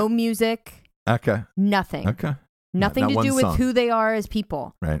 No music. Okay. Nothing. Okay. Nothing to do with who they are as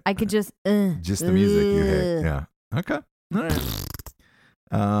people. Right. I could just the music you hate. Yeah. Okay. All right.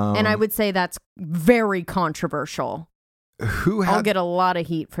 And I would say that's very controversial. I'll get a lot of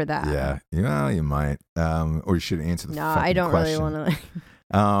heat for that. Yeah. Yeah, you might. Or you should answer the fucking I don't question. really want to.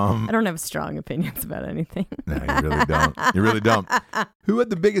 I don't have strong opinions about anything. No, you really don't. You really don't. Who had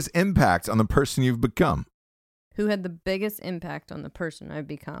the biggest impact on the person you've become? Who had the biggest impact on the person I've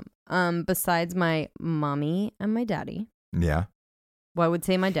become? Besides my mommy and my daddy. Yeah. Well, I would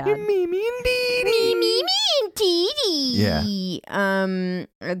say my dad. Mimi and Dee Dee. Yeah.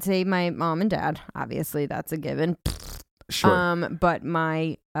 I'd say my mom and dad. Obviously, that's a given. Sure. But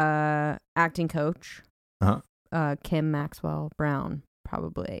my acting coach, Kim Maxwell Brown,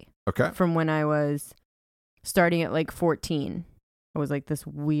 probably. Okay. From when I was starting at like 14. I was like this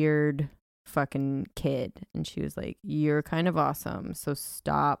weird fucking kid. And she was like, "You're kind of awesome. So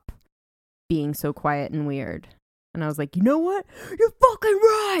stop being so quiet and weird." And I was like, "You know what? You're fucking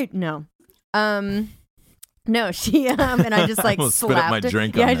right." No, she and I just like slapped her.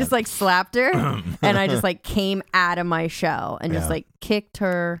 Drink I just like slapped her and I just like came out of my shell and just like kicked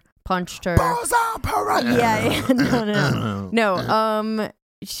her, punched her. Yeah. No.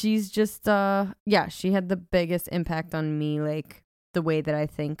 She's just she had the biggest impact on me, like the way that I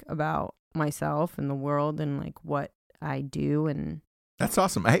think about myself and the world and like what I do. And that's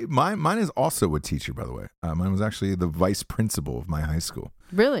awesome. Hey, mine is also a teacher, by the way. Mine was actually the vice principal of my high school.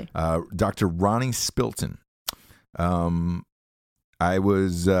 Really? Dr. Ronnie Spilton. I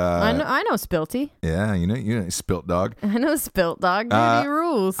was. I know Spilty. Yeah, you know, Spilt Dog. I know Spilt Dog. Dirty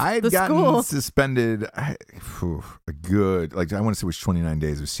rules. I had gotten suspended. A good, like I want to say it was 29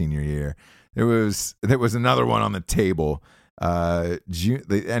 days of senior year. There was another one on the table.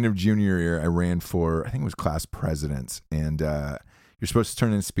 The end of junior year, I ran for, I think it was class president, and you're supposed to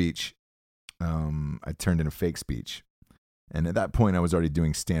turn in a speech. I turned in a fake speech, and at that point, I was already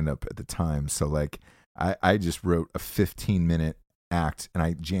doing stand up at the time. So like, I just wrote a 15-minute act, and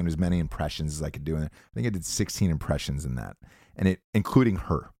I jammed as many impressions as I could do in it. I think I did 16 impressions in that, and it including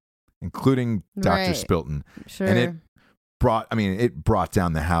Dr. Right. Spilton. Sure. And it brought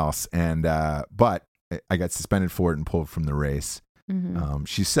down the house, and but I got suspended for it and pulled from the race. Mm-hmm.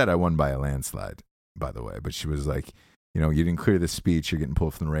 She said I won by a landslide, by the way, but she was like, you didn't clear the speech, you're getting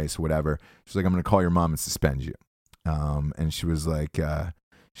pulled from the race, whatever. She's like, I'm going to call your mom and suspend you. And she was like,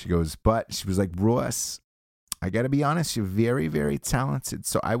 Ross, I got to be honest, you're very, very talented,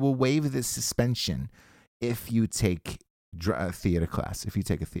 so I will waive this suspension if you take a theater class, with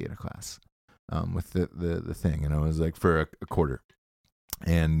the thing. And I was like, for a quarter.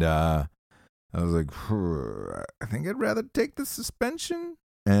 And I was like, I think I'd rather take the suspension.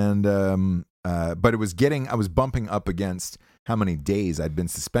 And but I was bumping up against how many days I'd been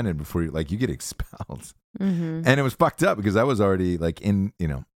suspended before you get expelled. Mm-hmm. And it was fucked up because I was already like in,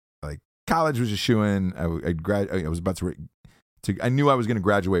 like college was a shoo-in. I was about to I knew I was going to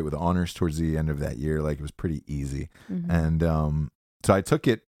graduate with honors towards the end of that year. Like it was pretty easy. Mm-hmm. And so I took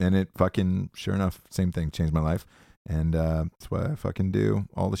it, and it fucking, sure enough, same thing, changed my life. And that's why I fucking do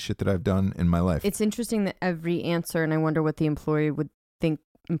all the shit that I've done in my life. It's interesting that every answer, and I wonder what the employee would think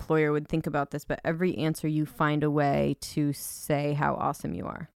employer would think about this, but every answer you find a way to say how awesome you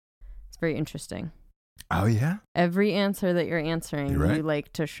are. It's very interesting. Oh yeah. Every answer that you're answering, You're right. you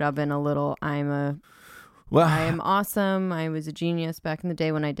like to shove in a little, I am awesome. I was a genius back in the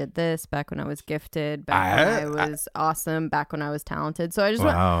day when I did this, back when I was gifted, back when I was awesome, back when I was talented. So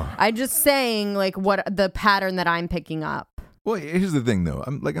I just saying like what the pattern that I'm picking up. Well, here's the thing though.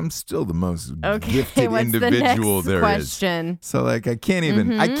 I'm still the most gifted what's individual the next there question? is. So like I can't even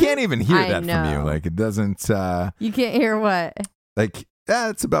hear I that from you. know. Like it doesn't You can't hear what? like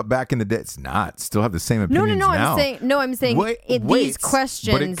it's about back in the day. It's not. Still have the same No, opinions now. I'm saying these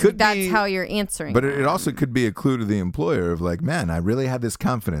questions, but it could that's be, how you're answering. But it also could be a clue to the employer of like, man, I really had this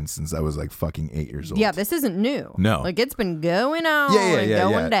confidence since I was like fucking 8 years old. Yeah, this isn't new. No. Like it's been going on and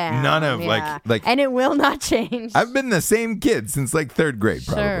going down. None of like and it will not change. I've been the same kid since like 3rd grade,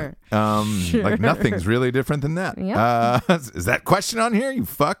 probably. Sure. Like nothing's really different than that. Yep. Is that question on here? You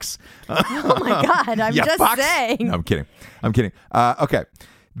fucks. Oh my God, I'm You just fucks? saying. No, I'm kidding. Okay.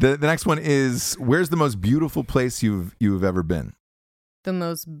 The next one is, where's the most beautiful place you've ever been? The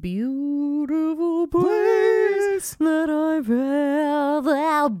most beautiful place that I've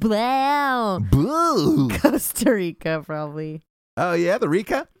ever been. Boo. Costa Rica, probably. Oh yeah, the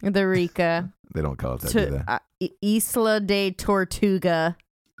Rica? The Rica. They don't call it that, do they? Isla de Tortuga.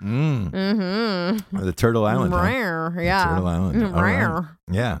 Mm-hmm. Or the Turtle Island. Huh? Yeah. Turtle Island. All right.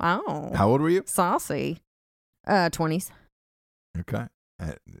 Yeah. Oh. How old were you? Saucy. 20s. Okay.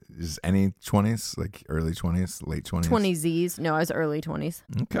 Is any 20s, like early 20s, late 20s? 20s. No, I was early 20s.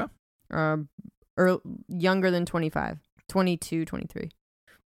 Okay. Younger than 25. 22, 23.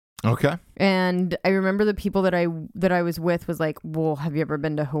 Okay. And I remember the people that I was with was like, well, have you ever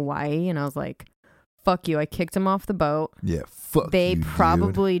been to Hawaii? And I was like, fuck you. I kicked them off the boat. Yeah, fuck They you,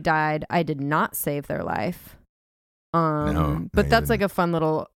 probably died. I did not save their life. No, but that's didn't. like a fun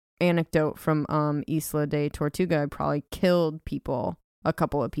little anecdote from Isla de Tortuga. I probably killed a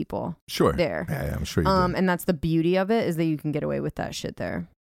couple of people Sure. there. Yeah, I'm sure you did. And that's the beauty of it, is that you can get away with that shit there.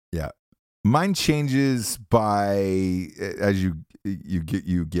 Yeah. Mine changes by as you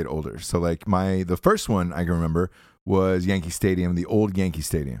get older. So like the first one I can remember was Yankee Stadium, the old Yankee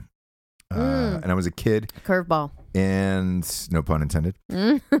Stadium. And I was a kid. Curveball. And no pun intended.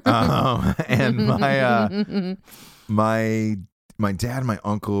 And my dad and my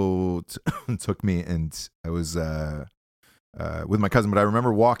uncle took me, and I was with my cousin. But I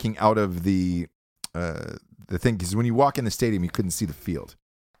remember walking out of the thing, because when you walk in the stadium, you couldn't see the field,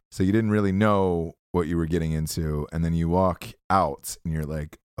 so you didn't really know what you were getting into. And then you walk out, and you're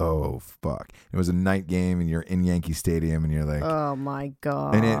like, oh fuck! It was a night game, and you're in Yankee Stadium, and you're like, oh my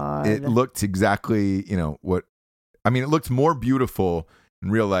God! And it looked exactly, what I mean. It looked more beautiful in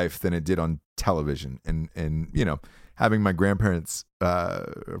real life than it did on television, and having my grandparents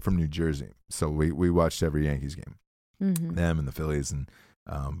from New Jersey, so we watched every Yankees game, them and the Phillies, and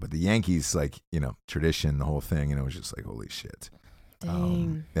but the Yankees, like tradition, the whole thing, and it was just like, holy shit,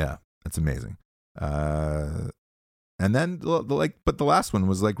 dang, yeah, that's amazing. And then but the last one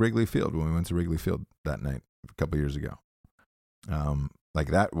was like Wrigley Field, when we went to Wrigley Field that night a couple years ago. Like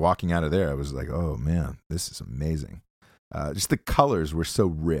that, walking out of there, I was like, oh man, this is amazing. Just the colors were so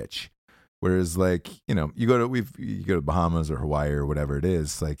rich. Whereas like, you go to Bahamas or Hawaii or whatever it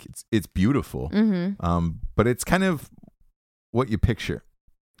is, like it's beautiful. But it's kind of what you picture.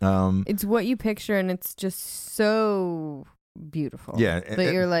 It's what you picture, and it's just so beautiful. Yeah.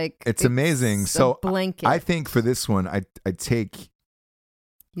 That you're like, it's amazing. So blanket. I think for this one, I take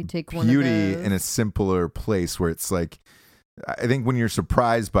one beauty of those in a simpler place, where it's like, I think when you're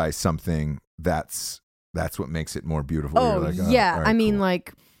surprised by something, that's what makes it more beautiful. Oh, you're like, yeah. all right, I mean, cool.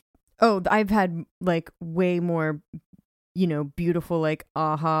 like, I've had like way more, beautiful, like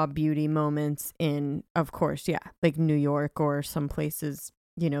aha beauty moments in, of course, yeah, like New York or some places,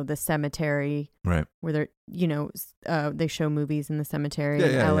 the cemetery, right, where they're, they show movies in the cemetery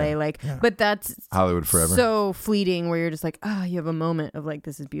in LA, but that's Hollywood forever. So fleeting, where you're just like, you have a moment of like,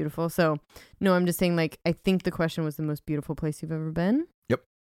 this is beautiful. So no, I'm just saying, like, I think the question was the most beautiful place you've ever been. Yep.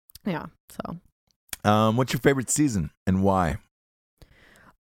 Yeah. So, what's your favorite season and why?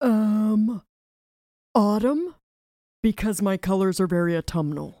 Autumn, because my colors are very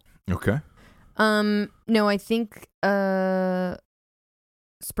autumnal. Okay. No, I think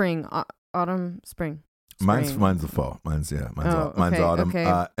spring, autumn, spring. Mine's the fall. Mine's autumn.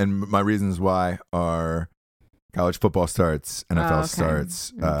 Okay. And my reasons why are college football starts, NFL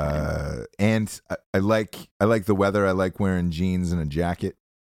starts, and I like the weather. I like wearing jeans and a jacket.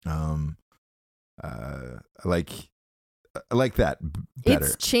 I like that better.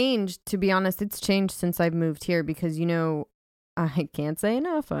 It's changed, to be honest. It's changed since I've moved here, because I can't say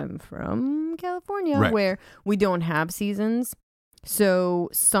enough. I'm from California, Right. where we don't have seasons. So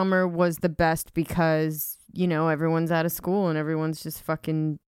summer was the best because, everyone's out of school and everyone's just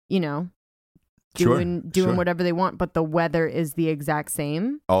fucking, doing Sure. whatever they want. But the weather is the exact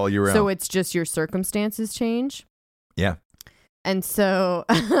same. All year round. So it's just your circumstances change. Yeah. And so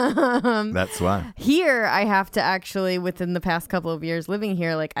That's why. here I have to actually, within the past couple of years living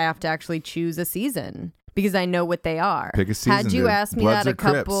here, like I have to actually choose a season because I know what they are. Pick a season. Had you dude. asked me Bloods that or a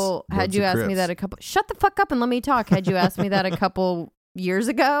couple, Crips? had you Bloods or asked me Crips? that a couple, shut the fuck up and let me talk. Had you asked me that a couple years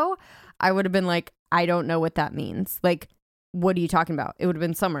ago, I would have been like, I don't know what that means. Like, what are you talking about? It would have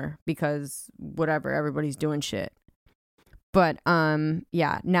been summer because whatever, everybody's doing shit. But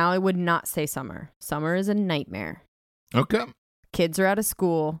yeah, now I would not say summer. Summer is a nightmare. Okay. Kids are out of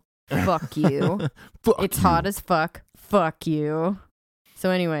school. Fuck you. Fuck It's you. hot as fuck. Fuck you. So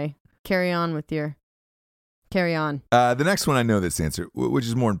anyway, carry on. The next one I know this answer. Which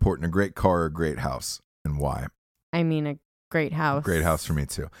is more important, a great car or a great house, and why? I mean, a great house. Great house for me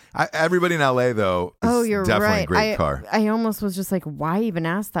too. Everybody in LA though. Is Oh, you're definitely right. a great car. I almost was just like, why even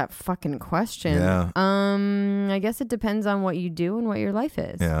ask that fucking question? Yeah. I guess it depends on what you do and what your life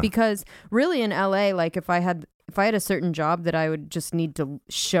is. Yeah. Because really in LA, like if I had a certain job that I would just need to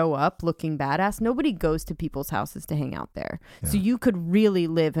show up looking badass, nobody goes to people's houses to hang out there. So Yeah. you could really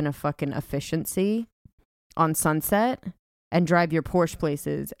live in a fucking efficiency on Sunset and drive your Porsche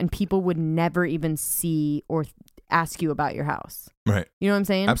places and people would never even see or ask you about your house. Right. You know what I'm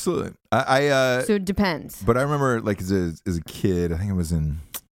saying? Absolutely. I So it depends. But I remember, like, as a kid, I think it was in,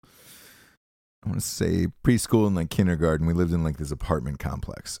 I want to say preschool and like kindergarten. We lived in like this apartment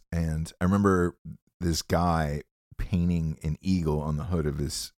complex, and I remember this guy painting an eagle on the hood of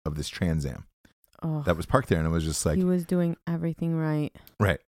this Trans Am Oh, that was parked there, and it was just like, he was doing everything right.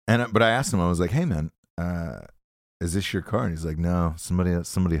 right. And but I asked him, I was like, "Hey, man, is this your car?" And he's like, "No,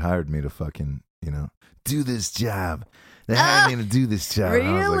 somebody hired me to fucking do this job. They hired me to do this job." And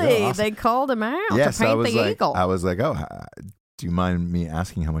I was like, Really? "Oh, awesome." They called him out Yes, to I paint was the like, eagle. I was like, "Oh, do you mind me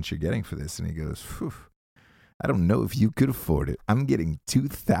asking how much you're getting for this?" And he goes, "Phew, I don't know if you could afford it. I'm getting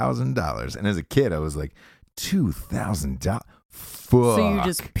 $2,000." And as a kid, I was like, $2,000? Fuck. So you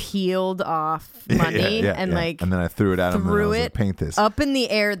just peeled off money and like and then I threw it at him and I threw was it like, "Paint this." up in the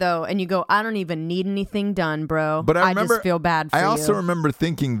air though, and you go, I don't even need anything done, bro. But I remember- just feel bad for I you. also remember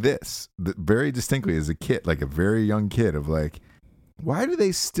thinking this very distinctly as a kid, like a very young kid, of like, why do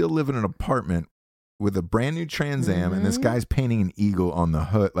they still live in an apartment with a brand new Trans Am and this Mhm. guy's painting an eagle on the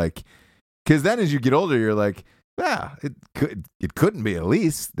hood? Like, because then as you get older, you're like, yeah, it couldn't be a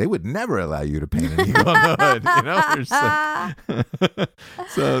lease. They would never allow you to paint an eagle on the hood. There's like,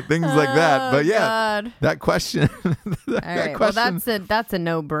 so things like that. But yeah, God. that question, that All right. question Well, that's a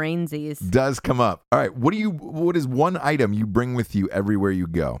no brainsies. does come up. All right, what is one item you bring with you everywhere you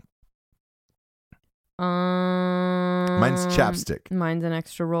go? Mine's chapstick. Mine's an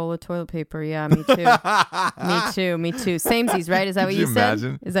extra roll of toilet paper. Yeah, me too. Me too. Samesies, right? Is that what Could you you said?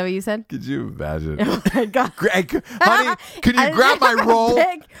 imagine? Is that what you said? Could you imagine? Oh my God. Honey, can you grab my roll?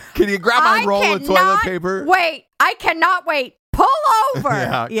 Can you grab my roll of toilet paper? Wait, I cannot wait. Pull over.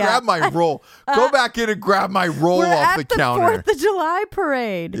 Yeah, grab my roll. Go back in and grab my roll We're off at the counter. 4th of July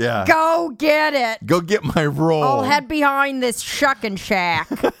parade. Yeah. Go get it. Go get my roll. I'll head behind this shucking shack.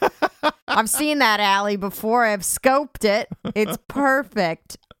 I've seen that alley before. I've scoped it. It's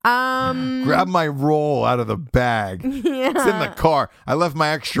perfect. Grab my roll out of the bag. Yeah. It's in the car. I left my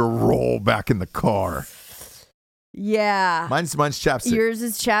extra roll back in the car. Yeah. Mine's chapstick. Yours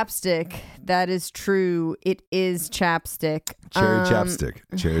is chapstick. That is true. It is chapstick. Cherry chapstick.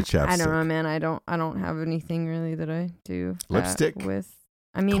 Cherry chapstick. I don't know, man. I don't have anything really that I do that Lipstick? with.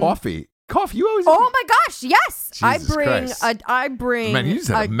 I mean, Coffee. You always. Oh my gosh! Yes, Jesus I bring. Man, you just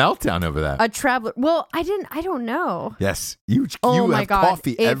had a meltdown over that. a traveler. Well, I don't know. Yes, you Oh my have God.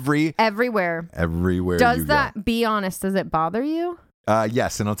 coffee Everywhere. everywhere. Does you that? Be honest. Does it bother you? go.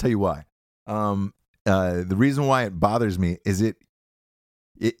 Yes, and I'll tell you why. The reason why it bothers me is it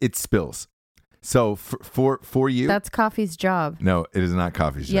spills. So for you, That's coffee's job. no, it is not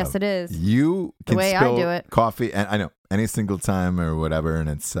coffee's job. Yes, it is. You The can way I spill do it. coffee, and I know any single time or whatever, and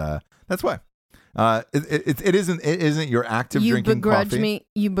it's that's why. It isn't your act of You drinking begrudge coffee. me.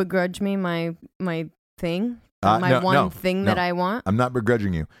 You begrudge me my thing. My No, one no, thing no. that I want. I'm not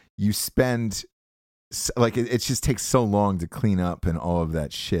begrudging you. You spend like it just takes so long to clean up and all of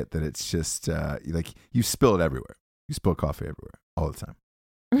that shit that it's just like you spill it everywhere. You spill coffee everywhere all the time.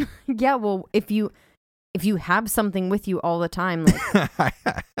 Yeah. Well, if you have something with you all the time, like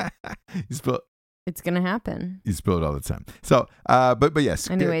You spill. It's gonna happen. You spill it all the time. So, but yes.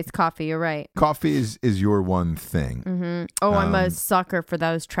 Anyways, coffee. You're right. Coffee is your one thing. Mm-hmm. Oh, I'm a sucker for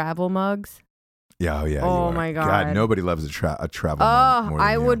those travel mugs. Yeah, oh yeah. Oh my God. Nobody loves a travel mug more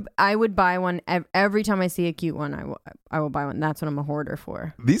than I would buy one every time I see a cute one. I will buy one. That's what I'm a hoarder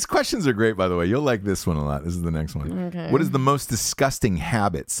for. These questions are great, by the way. You'll like this one a lot. This is the next one. Okay. What is the most disgusting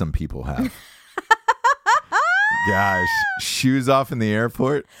habit some people have? Gosh, shoes off in the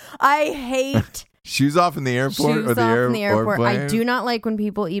airport. I hate shoes off in the airport shoes or the, off in the airport. airplane? I do not like when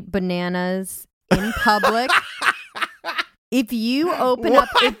people eat bananas in public. If you open up,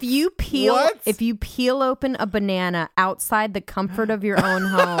 if you peel open a banana outside the comfort of your own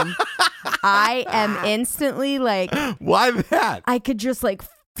home, I am instantly like, why that? I could just like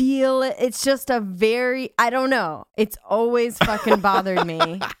feel it. It's just I don't know. It's always fucking bothered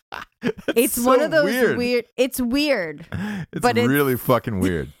me. It's so one of those weird. It's weird. It's really fucking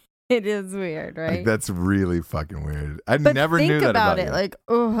weird. It is weird, right? Like, that's really fucking weird. I but never knew that about it. you. Like,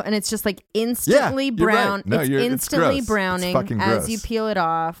 oh, and it's just like instantly you're brown. right. No, it's it's instantly gross. browning It's fucking as you gross. peel it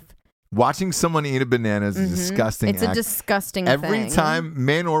off. Watching someone eat a banana is a disgusting It's act. a disgusting Every thing. time,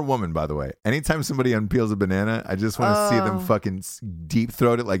 man or woman, by the way, anytime somebody unpeels a banana, I just want to see them fucking deep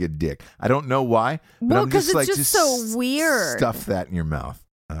throat it like a dick. I don't know why, but Well, I'm just it's like, just so weird. Stuff that in your mouth.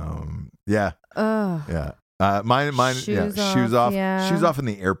 Yeah. Ugh. Yeah. Mine. Shoes Shoes off, off. yeah. Shoes off in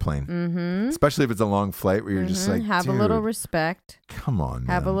the airplane. Mm-hmm. Especially if it's a long flight where you're just like, have dude, a little respect. come on,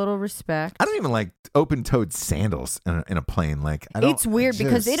 Have a man. little respect. I don't even like open-toed sandals in a plane. Like, I don't. It's weird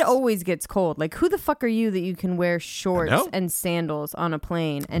because it always gets cold. Like, who the fuck are you that you can wear shorts know. and sandals on a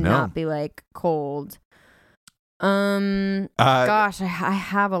plane and No. not be like cold? Gosh, I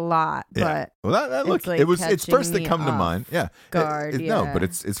have a lot, but well, look, it's like it's first that catching come me to off mind. Yeah, guard, No, yeah. but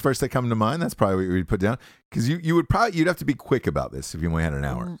it's first that come to mind. That's probably what you'd put down because you'd have to be quick about this if you only had an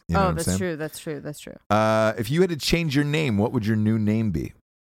hour. You know what I'm that's saying? true. That's true. That's true. If you had to change your name, what would your new name be?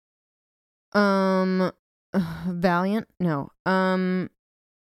 Valiant? No.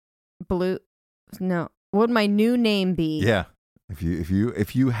 Blue? No. What would my new name be? Yeah, if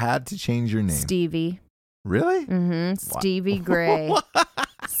you had to change your name, Stevie. Really? Mm-hmm. Stevie Gray.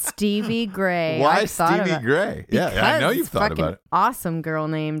 Stevie Gray. Why I've thought Stevie about- Gray? Yeah, I know Because you've thought fucking about it. Awesome girl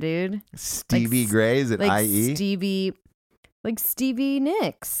name, dude. Stevie Gray, is it Like IE? Stevie, like Stevie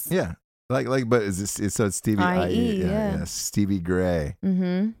Nicks. Yeah, but is this? So it's Stevie IE. yeah. Stevie Gray.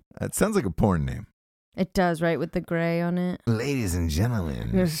 Mm-hmm. That sounds like a porn name. It does, right, with the gray on it. Ladies and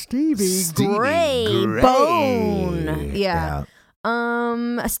gentlemen, Stevie Gray. Bone. Yeah.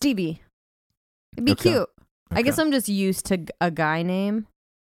 Stevie. It'd be Okay. cute. I Okay. guess I'm just used to a guy name.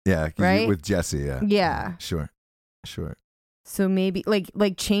 Yeah, 'cause Right? with Jesse. Yeah. Yeah. Sure. So maybe like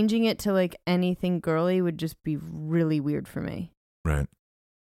changing it to like anything girly would just be really weird for me. Right.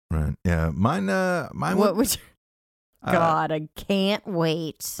 Yeah. Mine. What would you? God, I can't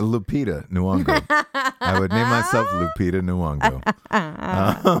wait. Lupita Nyong'o. I would name myself Lupita Nyong'o.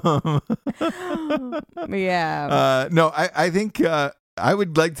 Yeah. No, I think I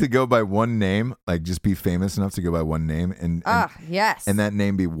would like to go by one name, like just be famous enough to go by one name, and Yes. and that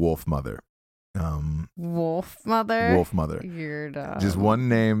name be Wolf Mother. Wolf Mother. Wolf Mother. You're dumb. Just one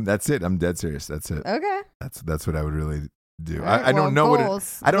name. That's it. I'm dead serious. That's it. Okay. That's what I would really do. All right, I don't know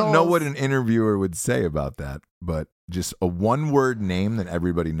goals, I don't know goals. what an interviewer would say about that, but just a one word name that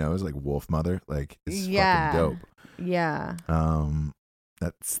everybody knows, like Wolf Mother, like is fucking dope. Yeah.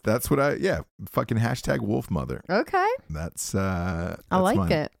 That's what fucking hashtag Wolf Mother. Okay. That's I like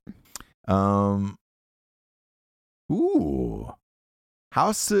mine. it. Ooh.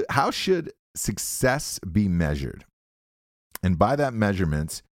 How should success be measured? And by that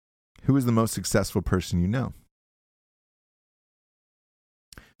measurement, who is the most successful person you know?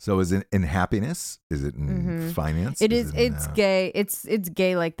 So is it in happiness? Is it in finance? It is. it in, It's gay. It's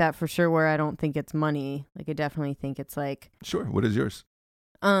gay like that for sure. Where I don't think it's money. Like I definitely think it's like. Sure. What is yours?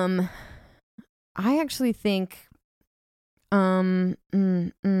 I actually think.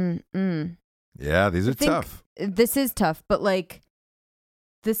 Yeah, these are I think tough. This is tough, but like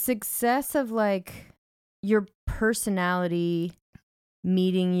the success of like your personality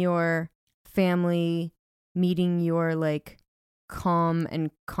meeting your family, meeting your like calm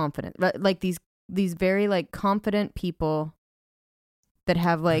and confident, like these very like confident people that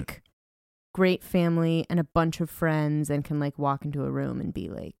have like great family and a bunch of friends and can like walk into a room and be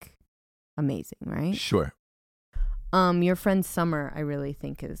like amazing, right? Sure. Your friend Summer, I really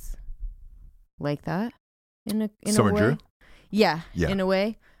think is like that in a Summer way. Drew? Yeah, Yeah. in a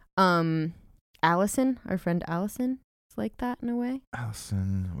way. Allison, our friend Allison, is like that in a way.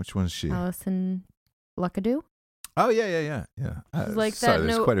 Allison, which one's she? Allison Luckadoo. Oh yeah. It's like sorry, that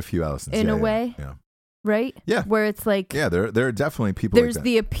there's note quite a few Allisons. in Yeah, a yeah, way. Yeah. Right? Yeah. Where it's like, Yeah, there are definitely people there's like that.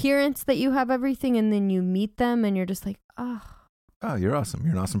 the appearance that you have everything, and then you meet them, and you're just like, oh, Oh, you're awesome.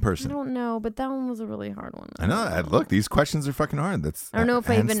 You're an awesome I person. don't know, but that one was a really hard one. I know. Look, these questions are fucking hard. I don't know if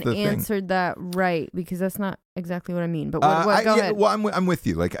I hence even the thing. answered that right, because that's not exactly what I mean. But what go ahead. Well, I'm with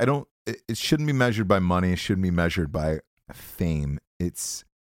you. Like, I don't. It shouldn't be measured by money. It shouldn't be measured by fame. It's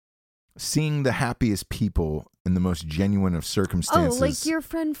seeing the happiest people in the most genuine of circumstances. Oh, like your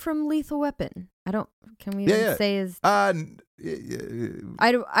friend from Lethal Weapon. Can we Yeah, even yeah. say his...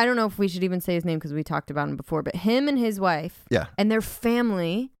 I don't know if we should even say his name because we talked about him before, but him and his wife Yeah. and their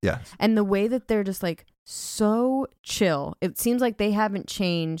family Yes. and the way that they're just like so chill. It seems like they haven't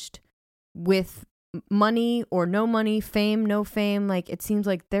changed with money or no money, fame, no fame. Like it seems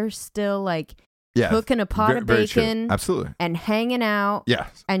like they're still like Yeah. cooking a pot of Very true. bacon Absolutely. and hanging out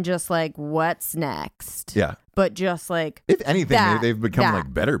Yes. and just like, what's next? Yeah. But just like, If anything, That- they've become that.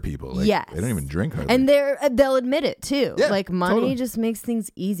 like better people. Like, Yes. They don't even drink hardly. and they'll admit it too. Yeah, like money totally. just makes things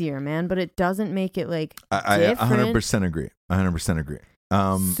easier, man, but it doesn't make it like I different. 100% agree. 100% agree.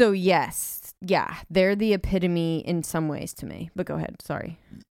 So yes, yeah, they're the epitome in some ways to me. But go ahead. Sorry.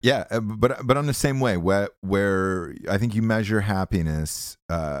 Yeah, but I'm the same way. Where I think you measure happiness,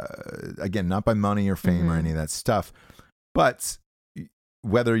 again, not by money or fame or Mhm. any of that stuff, but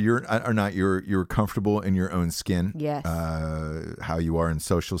whether you're or not you're comfortable in your own skin. Yes. How you are in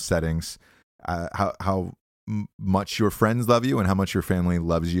social settings, how much your friends love you and how much your family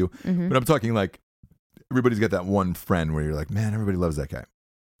loves you. Mhm. But I'm talking like everybody's got that one friend where you're like, man, everybody loves that guy.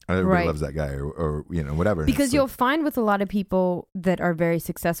 Everybody Right. loves that guy, or whatever. And Because it's you'll like, find with a lot of people that are very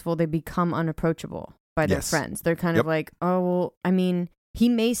successful, they become unapproachable by their Yes. friends. They're kind Yep. of like, oh, well, I mean, he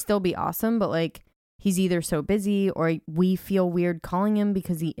may still be awesome, but like he's either so busy or we feel weird calling him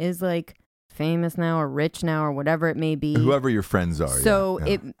because he is like famous now or rich now or whatever it may be. whoever your friends are. So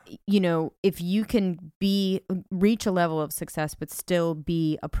yeah. if you can reach a level of success but still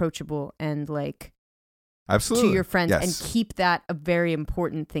be approachable and like Absolutely. to your friends Yes. and keep that a very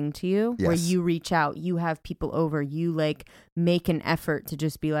important thing to you, where Yes. you reach out, you have people over, you like make an effort to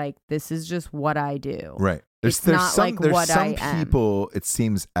just be like, this is just what I do. Right. It's not like what some I am. people, it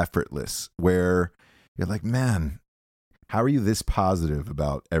seems effortless, where you're like, man, how are you this positive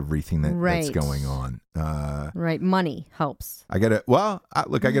about everything that's Right. going on? Right. Money helps. I got I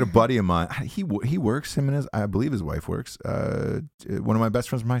got a buddy of mine. He works. I believe his wife works. One of my best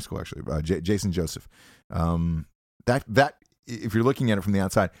friends from high school, actually, Jason Joseph. That if you're looking at it from the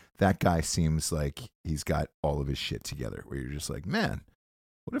outside, that guy seems like he's got all of his shit together. Where you're just like, man,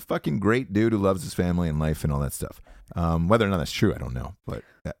 what a fucking great dude who loves his family and life and all that stuff. Whether or not that's true, I don't know, but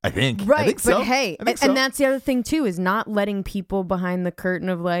I think Right. I think so. But hey, I think so. and that's the other thing too, is not letting people behind the curtain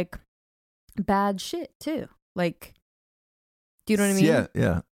of like bad shit too. Like, do you know what I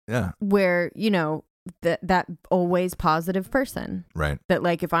mean? Yeah. Where, that always positive person Right. that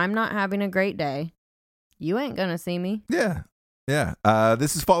like, if I'm not having a great day, you ain't gonna see me. Yeah.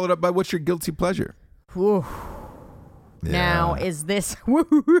 This is followed up by what's your guilty pleasure? Whew. Yeah. Now, is this,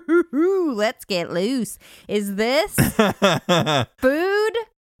 woo-hoo-hoo-hoo, let's get loose. Is this food,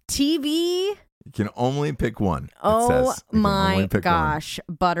 TV? You can only pick one. It Oh says. You can my only pick one. gosh,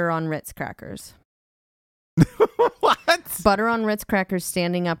 butter on Ritz crackers. What? Butter on Ritz crackers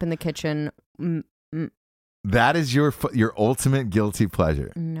standing up in the kitchen. That is your ultimate guilty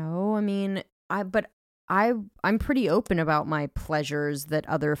pleasure. No, I mean, I'm pretty open about my pleasures that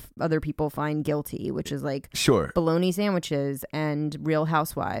other people find guilty, which is like Sure. bologna sandwiches and Real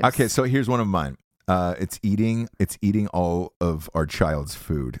Housewives. Okay, so here's one of mine. It's eating all of our child's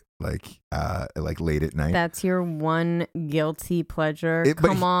food, like late at night. That's your one guilty pleasure. But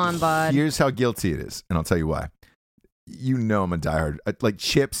Come on, bud. Here's how guilty it is, and I'll tell you why. I'm a diehard. Like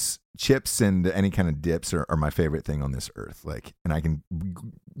chips and any kind of dips are my favorite thing on this earth. Like, and I can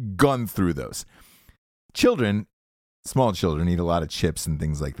gun through those. Small children eat a lot of chips and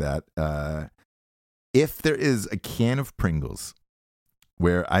things like that. If there is a can of Pringles,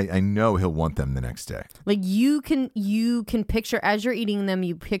 where I know he'll want them the next day. Like you can picture as you're eating them,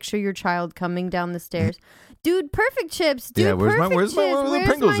 you picture your child coming down the stairs. Dude, perfect chips. Dude, Yeah, where's my- perfect where's my- chips. where are the Where's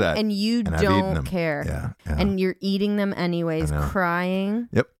Pringles mine? at? And you And I've eaten don't them. care. Yeah. And you're eating them anyways, I know. crying.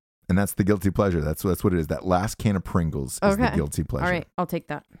 Yep. And that's the guilty pleasure. That's what it is. That last can of Pringles is the Okay. guilty pleasure. All right, I'll take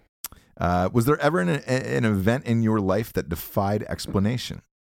that. Was there ever an event in your life that defied explanation?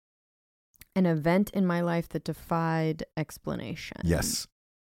 An event in my life that defied explanation. Yes.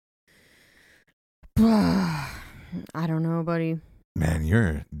 I don't know, buddy. Man,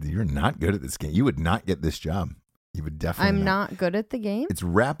 you're not good at this game. You would not get this job. You would definitely. I'm not good at the game. It's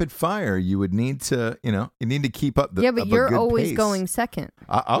rapid fire. You would need to, you need to keep up the. Yeah, but up a you're good always pace. going second.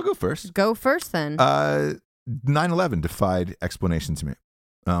 I'll go first. Go first then. 9/11 defied explanation to me.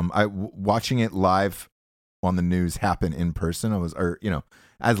 Watching it live on the news happen in person.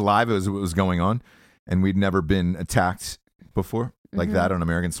 As live as it was going on, and we'd never been attacked before like that on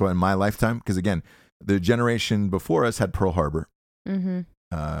American soil in my lifetime. Because again, the generation before us had Pearl Harbor. Mm-hmm.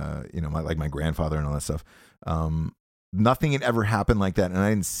 My grandfather and all that stuff. Nothing had ever happened like that, and I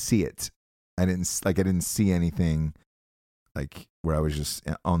didn't see it. I didn't see anything like where I was just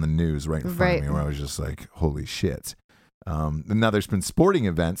on the news right in front of me, where I was just like, holy shit. And now there's been sporting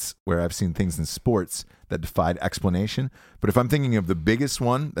events where I've seen things in sports that defied explanation. But if I'm thinking of the biggest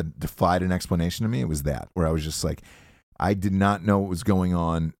one that defied an explanation to me, it was that, where I was just like, I did not know what was going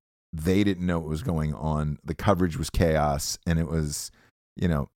on. They didn't know what was going on. The coverage was chaos, and it was,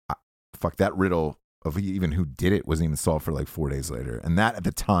 fuck, that riddle of even who did it wasn't even solved for like 4 days later. And that at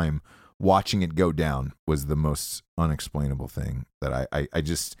the time, watching it go down was the most unexplainable thing that I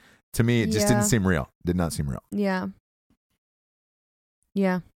just, to me, it just didn't seem real. Did not seem real. Yeah.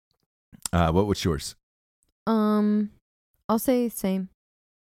 Yeah. What's yours? I'll say same.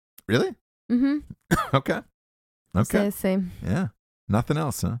 Really? Mm-hmm. Okay. Say the same. Yeah. Nothing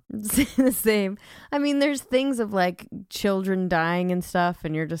else, huh? The same. I mean, there's things of like children dying and stuff,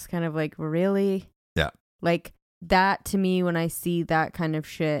 and you're just kind of like, really? Yeah. Like that to me, when I see that kind of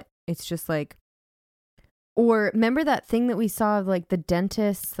shit, it's just like, or remember that thing that we saw of like the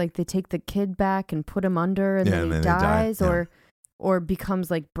dentists, like they take the kid back and put him under and then he dies or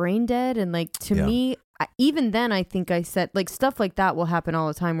becomes like brain dead. And like, to me, even then I think I said like stuff like that will happen all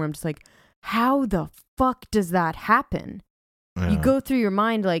the time where I'm just like, how the fuck does that happen? You go through your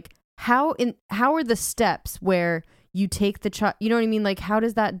mind like how are the steps where you take the child, you know what I mean? Like how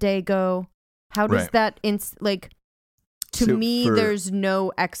does that day go? How does that to me there's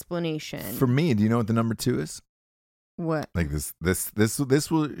no explanation. For me, do you know what the number 2 is? What? Like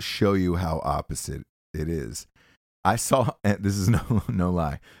this will show you how opposite it is. I saw, and this is no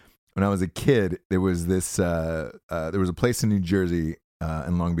lie. When I was a kid, there was this there was a place in New Jersey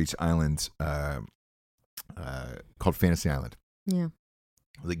in Long Beach Island called Fantasy Island. Yeah.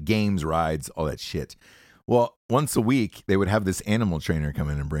 The games, rides, all that shit. Well, once a week, they would have this animal trainer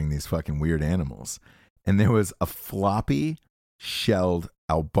come in and bring these fucking weird animals. And there was a floppy, shelled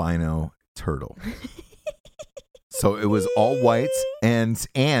albino turtle. So it was all white, and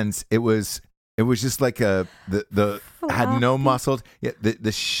it was just like the had no muscles. Yeah,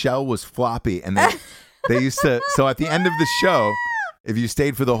 the shell was floppy, and they used to. So at the end of the show, if you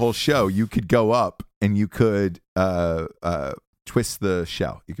stayed for the whole show, you could go up and you could twist the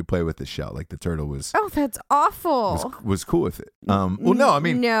shell. You could play with the shell. Like the turtle was. Oh, that's awful. Was cool with it. Well, no, I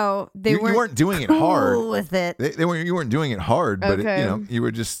mean, no, you weren't doing it hard with it. You weren't doing it hard, but it, you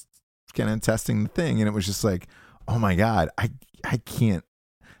were just kind of testing the thing, and it was just like, oh my god, I can't.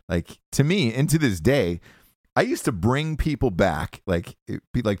 Like to me, and to this day, I used to bring people back. Like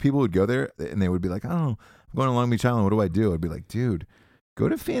people would go there, and they would be like, oh, I'm going to Long Beach Island. What do I do? I'd be like, dude, go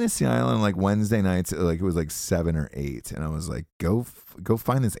to Fantasy Island like Wednesday nights. Like it was like 7 or 8, and I was like, go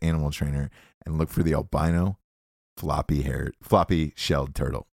find this animal trainer and look for the albino floppy shelled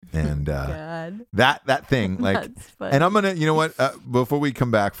turtle. And that thing, like, and I'm gonna, you know what? Before we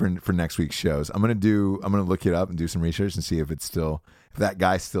come back for next week's shows, I'm gonna look it up and do some research and see if that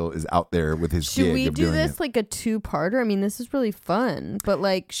guy still is out there with his gig. Should we of do doing this it. like a 2-parter? I mean, this is really fun, but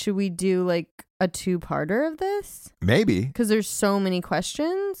like, should we do like a 2-parter of this? Maybe, because there's so many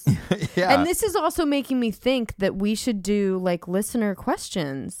questions. Yeah, and this is also making me think that we should do like listener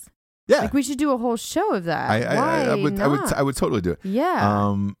questions. Yeah, like we should do a whole show of that. I would totally do it.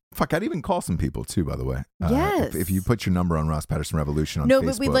 Yeah. Fuck, I'd even call some people too, by the way. Yes. If you put your number on Ross Patterson Revolution on Facebook. No,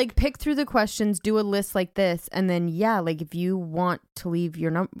 but we like pick through the questions, do a list like this, and then like if you want to leave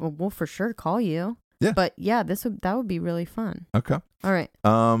your number, we'll for sure call you. Yeah. But yeah, that would be really fun. Okay. All right.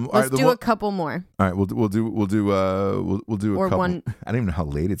 Let's do a couple more. All right, we'll do a couple. One. I don't even know how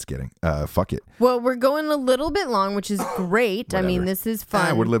late it's getting. Fuck it. Well, we're going a little bit long, which is great. I mean, this is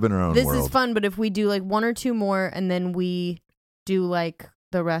fun. We're living our own world. This is fun, but if we do like 1 or 2 more, and then we do like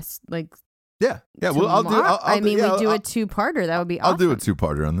the rest, like yeah. Well, I'll do. We do a 2-parter. That would be awesome. I'll do a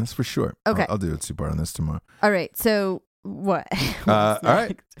 2-parter on this for sure. Okay. I'll do a 2-part on this tomorrow. All right. So what? All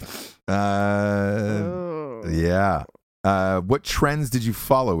right. Yeah. What trends did you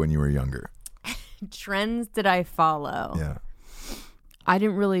follow when you were younger? Trends did I follow? Yeah. I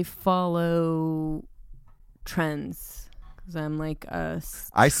didn't really follow trends because I'm like I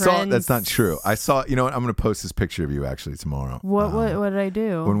saw that's not true. I saw. You know what? I'm going to post this picture of you actually tomorrow. What did I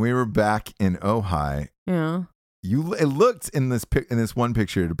do? When we were back in Ojai. Yeah. It looked in this one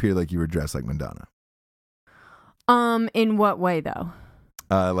picture, it appeared like you were dressed like Madonna. In what way though?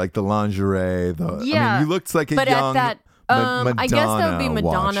 Like the lingerie. I mean, you looked like a but young at that, Madonna I guess that would be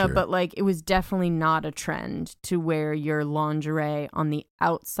Madonna, watcher. but like it was definitely not a trend to wear your lingerie on the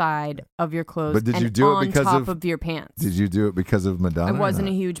outside of your clothes. But did you and do it on because top of your pants? Did you do it because of Madonna? I wasn't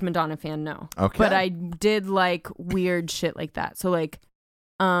a huge Madonna fan, no. Okay. But I did like weird shit like that. So like,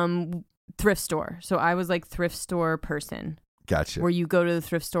 thrift store. So I was like thrift store person. Gotcha. Where you go to the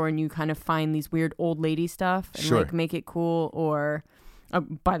thrift store and you kind of find these weird old lady stuff and like make it cool. Or,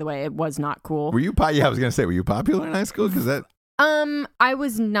 by the way, it was not cool. Were you? Yeah, I was gonna say, were you popular in high school? Because that. I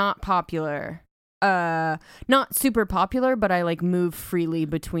was not popular. Not super popular, but I like moved freely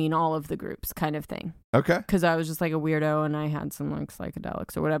between all of the groups, kind of thing. Okay. Because I was just like a weirdo and I had some like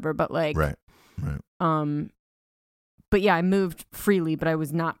psychedelics or whatever. But like, right. But yeah, I moved freely, but I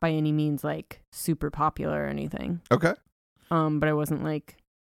was not by any means like super popular or anything. Okay. But I wasn't like,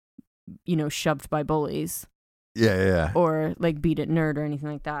 shoved by bullies. Yeah. Or like beat at nerd or anything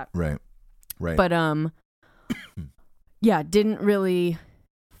like that. Right. But yeah, didn't really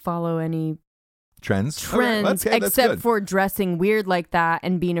follow any trends okay, except for dressing weird like that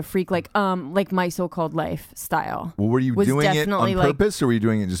and being a freak, like My So-Called Life style. Well, were you doing it on purpose, or were you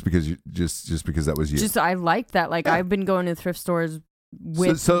doing it just because that was you? Just I liked that. Like I've been going to thrift stores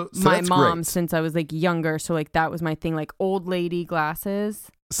with so my mom since I was like younger, so like that was my thing. Like old lady glasses,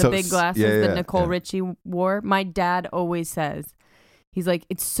 the big glasses that Nicole Richie wore. My dad always says, he's like,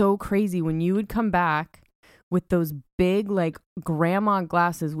 it's so crazy when you would come back with those big like grandma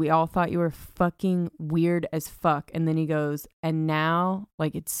glasses. We all thought you were fucking weird as fuck. And then he goes, and now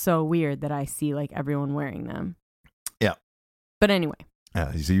like it's so weird that I see like everyone wearing them. Yeah. But anyway.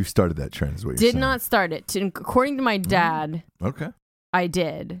 Yeah, so you started that trend is what you're saying. Did not start it. According to my dad. Okay. I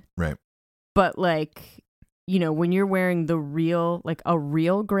did. Right. But like, when you're wearing a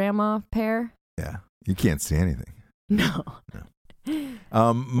real grandma pair. Yeah. You can't see anything. No.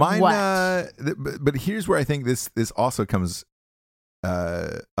 Mine, but here's where I think this also comes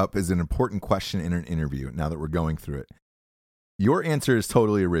up as an important question in an interview. Now that we're going through it, your answer is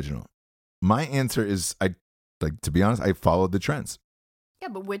totally original. My answer is, to be honest, I followed the trends. Yeah,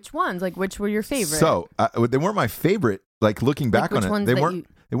 but which ones? Like, which were your favorite? So they weren't my favorite. Like looking back on it, they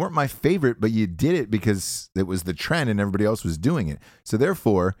weren't my favorite. But you did it because it was the trend and everybody else was doing it. So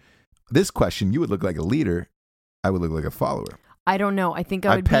therefore, this question, you would look like a leader. I would look like a follower. I don't know. I think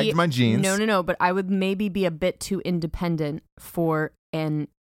I would pegged my jeans. No. But I would maybe be a bit too independent for an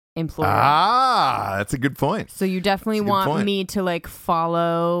employer. That's a good point. So you definitely want me to like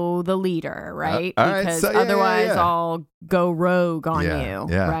follow the leader, right? Because otherwise I'll go rogue on you,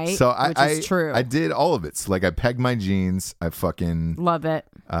 right? So which is true. I did all of it. So like I pegged my jeans. I fucking love it.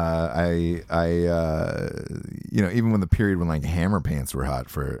 Even when the period when like hammer pants were hot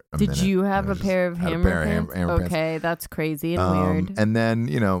for a minute. Did you have a pair of hammer pants? Okay, that's crazy and weird. And then,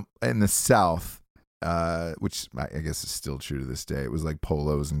 in the South, which I guess is still true to this day, it was like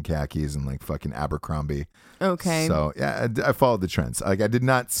polos and khakis and like fucking Abercrombie. Okay. So yeah, I followed the trends. Like I did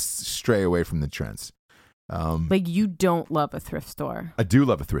not stray away from the trends. Like you don't love a thrift store. I do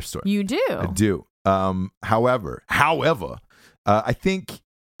love a thrift store. You do. I do. However, I think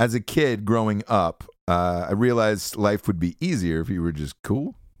as a kid growing up, I realized life would be easier if you were just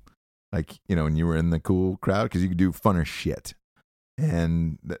cool. Like, when you were in the cool crowd, because you could do funner shit.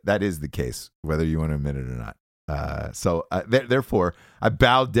 And that is the case, whether you want to admit it or not. So therefore, I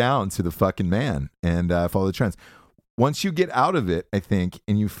bowed down to the fucking man and followed the trends. Once you get out of it, I think,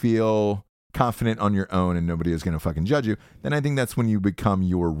 and you feel confident on your own and nobody is going to fucking judge you, then I think that's when you become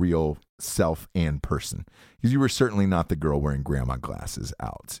your real self and person. Because you were certainly not the girl wearing grandma glasses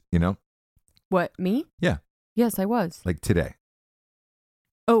out, What, me? Yeah. Yes, I was. Like today.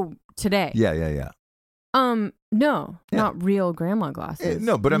 Oh, today? Yeah. No, not real grandma glasses.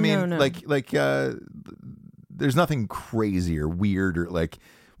 No, but I mean, no. like, there's nothing crazy or weird or like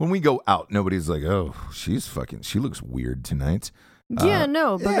when we go out, nobody's like, oh, she looks weird tonight. Yeah,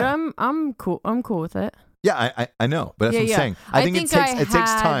 no, but I'm cool. I'm cool with it. Yeah, I know, but that's what I'm saying. I think it takes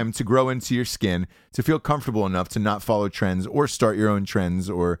time to grow into your skin, to feel comfortable enough to not follow trends or start your own trends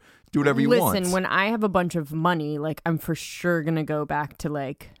or do whatever you want. Listen, when I have a bunch of money, like I'm for sure gonna go back to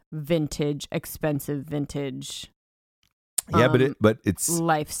like expensive vintage. Yeah, but it's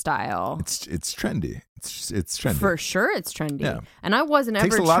lifestyle. It's trendy. It's trendy. For sure, it's trendy. Yeah. And I wasn't ever. It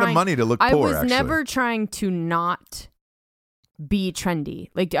takes a lot of money to look poor. I was never trying to not be trendy.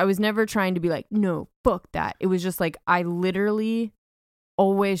 Like I was never trying to be like, no, fuck that. It was just like I literally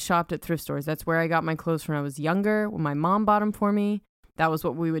always shopped at thrift stores. That's where I got my clothes from when I was younger, when my mom bought them for me. That was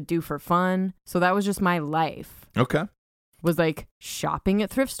what we would do for fun. So that was just my life. Okay. Was like shopping at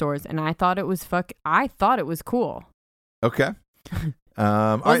thrift stores, and I thought it was cool. Okay.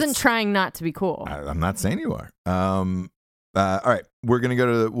 Wasn't trying not to be cool. I'm not saying you are. All right. We're going to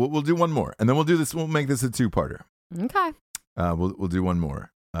go to we'll do one more, and then we'll do this. We'll make this a two-parter. Okay. We'll do one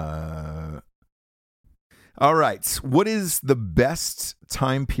more. All right. What is the best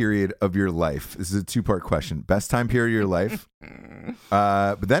time period of your life? This is a two-part question. Best time period of your life.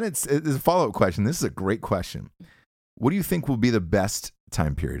 But then it's a follow-up question. This is a great question. What do you think will be the best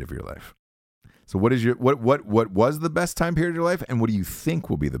time period of your life? So what was the best time period of your life, and what do you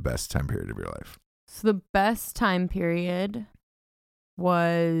think will be the best time period of your life? So the best time period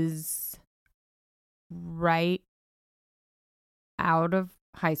was right out of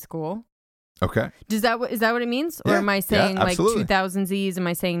high school. Okay. Is that what it means? Or Yeah, am I saying like absolutely. 2000s? Am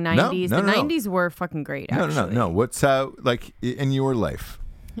I saying 90s? No, the no. 90s were fucking great, actually. No. What's like in your life?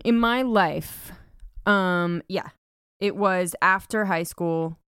 In my life, yeah. It was after high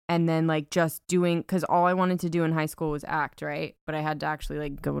school, and then like just doing, because all I wanted to do in high school was act, right? But I had to actually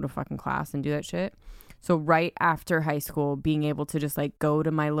like go to fucking class and do that shit. So right after high school, being able to just like go to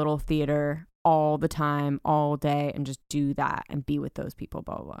my little theater all the time, all day, and just do that and be with those people,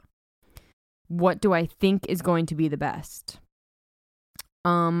 blah, blah, blah. What do I think is going to be the best?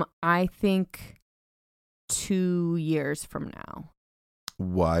 I think 2 years from now.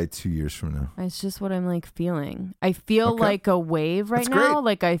 Why 2 years from now? It's just what I'm like feeling. I feel Okay. like a wave right That's now. great.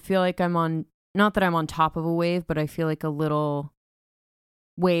 Like I feel like I'm on, not that I'm on top of a wave, but I feel like a little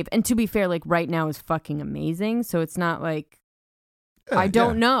wave. And to be fair, like right now is fucking amazing. So it's not like, I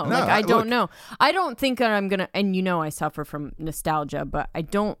don't know. No, like I don't look, know. I don't think that I'm going to, and you know I suffer from nostalgia, but I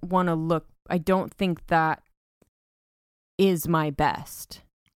don't want to look, I don't think that is my best.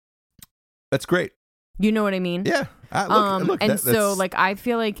 That's great. You know what I mean? Yeah. Look, and so like I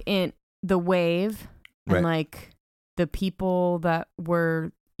feel like in the wave and Right. like the people that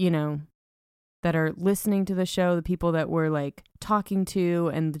were, you know, that are listening to the show, the people that we're like talking to,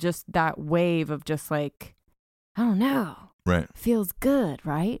 and just that wave of just like, I don't know, right. feels good,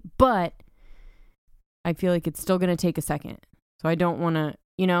 right? But I feel like it's still going to take a second. So I don't want to,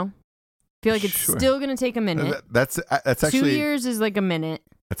 you know, feel like it's Sure. still going to take a minute. That's actually 2 years is like a minute.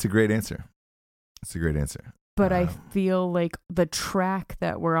 That's a great answer. That's a great answer. But I feel like the track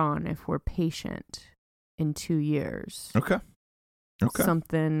that we're on, if we're patient in 2 years, Okay.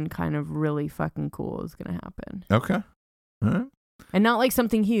 something kind of really fucking cool is going to happen. Okay. All right. And not like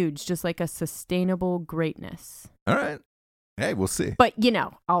something huge, just like a sustainable greatness. All right. Hey, we'll see. But, you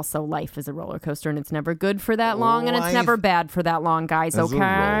know, also life is a roller coaster and it's never good for that long and it's Life never bad for that long, guys, is a okay?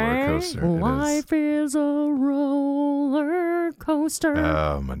 roller coaster. It is. Life is a roller coaster.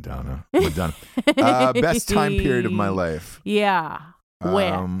 Oh, Madonna. Best time period of my life. Yeah.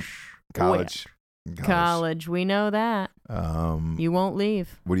 College. College. We know that. You won't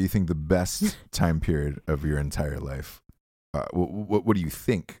leave. What do you think the best time period of your entire life? What do you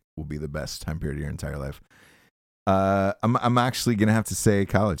think will be the best time period of your entire life? I'm actually gonna have to say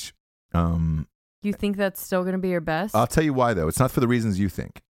college. You think that's still going to be your best? I'll tell you why though. It's not for the reasons you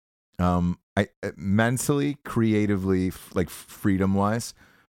think. I mentally, creatively, like freedom wise,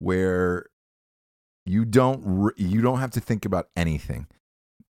 where you don't have to think about anything.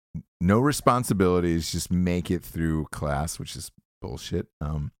 No responsibilities. Just make it through class, which is bullshit.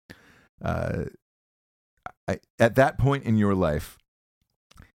 At that point in your life,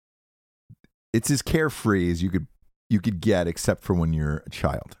 it's as carefree as you could get, except for when you're a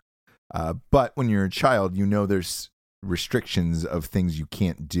child. But when you're a child, you know there's restrictions of things you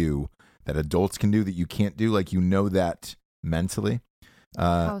can't do that adults can do that you can't do. Like, you know that mentally.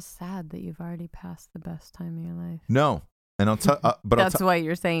 How sad that you've already passed the best time of your life. No, and I'll tell. But that's what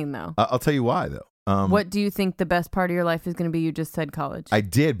you're saying, though. I'll tell you why, though. What do you think the best part of your life is going to be? You just said college. I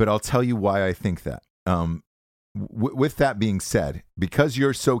did, but I'll tell you why I think that. With that being said, because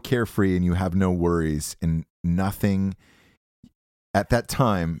you're so carefree and you have no worries and nothing at that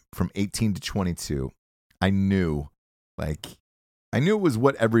time from 18 to 22, I knew it was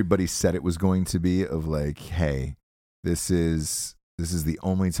what everybody said it was going to be, of like, hey, this is the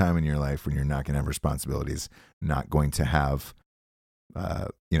only time in your life when you're not going to have responsibilities, not going to have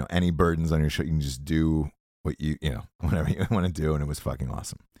any burdens on your shoulder. You can just do what whatever you want to do, and it was fucking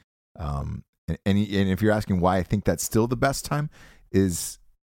awesome. And if you're asking why I think that's still the best time, is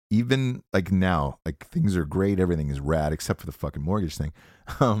even like now, like things are great, everything is rad except for the fucking mortgage thing.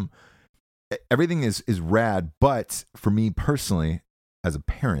 Everything is rad, but for me personally, as a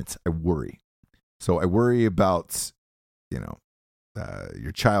parent, I worry. So I worry about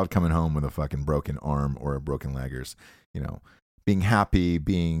your child coming home with a fucking broken arm or a broken leg, or being happy,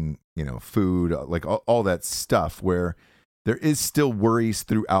 being, food, like all that stuff, where there is still worries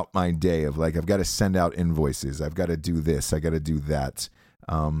throughout my day of like, I've got to send out invoices. I've got to do this. I got to do that.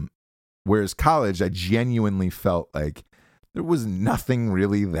 Whereas college, I genuinely felt like there was nothing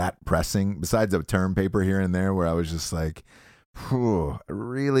really that pressing besides a term paper here and there where I was just like, I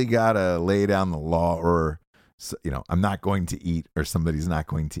really got to lay down the law, or, I'm not going to eat, or somebody's not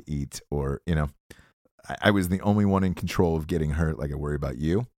going to eat, or, I was the only one in control of getting hurt. Like, I worry about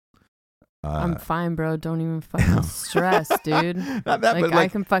you. I'm fine, bro. Don't even fucking stress, dude. Not that, but I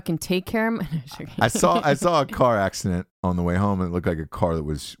can fucking take care of my. I saw a car accident on the way home, and it looked like a car that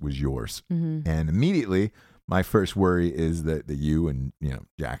was yours. Mm-hmm. And immediately, my first worry is that you and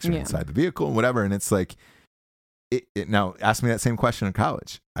Jax are inside the vehicle and whatever. And it's like, now ask me that same question in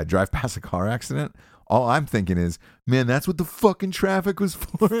college. I drive past a car accident. All I'm thinking is, man, that's what the fucking traffic was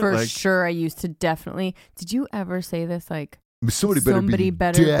for. For sure, I used to definitely. Did you ever say this? Like, somebody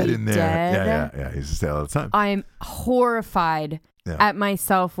better be dead in there. Yeah. I used to say it all the time. I'm horrified at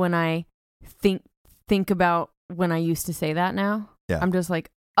myself when I think about when I used to say that now. Yeah. I'm just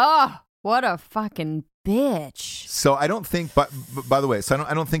like, oh, what a fucking bitch. So I don't think, but by the way,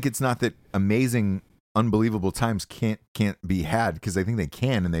 I don't think it's not that amazing, unbelievable times can't be had, because I think they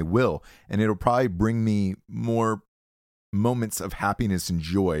can and they will, and it'll probably bring me more moments of happiness and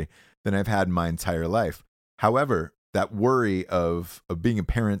joy than I've had in my entire life. However, that worry of being a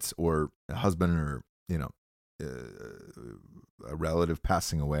parent or a husband, or a relative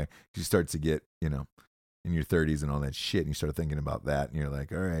passing away, you start to get in your 30s and all that shit, and you start thinking about that, and you're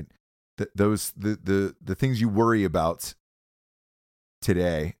like, all right, the things you worry about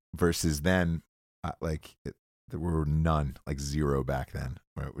today versus then, there were none, like zero back then,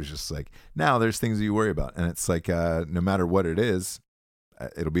 where it was just like, now there's things that you worry about, and it's like, no matter what it is,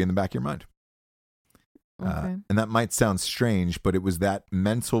 it'll be in the back of your mind. Okay. And that might sound strange, but it was that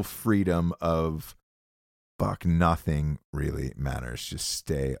mental freedom of, fuck, nothing really matters. Just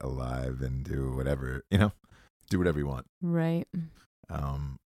stay alive and do whatever, do whatever you want. Right.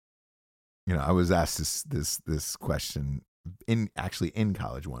 I was asked this question in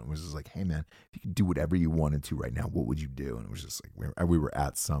college one, was just like, hey man, if you could do whatever you wanted to right now, what would you do? And it was just like, we were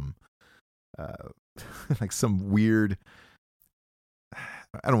at some, like some weird,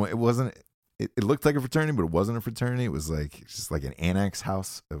 I don't know, it wasn't, it looked like a fraternity, but it wasn't a fraternity. It was like just like an annex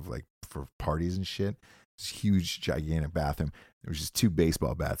house of like for parties and shit. This huge, gigantic bathroom. There was just 2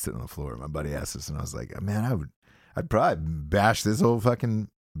 baseball bats sitting on the floor. My buddy asked us, and I was like, man, I'd probably bash this whole fucking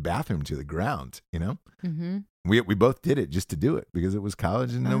bathroom to the ground. Mm-hmm. We both did it just to do it because it was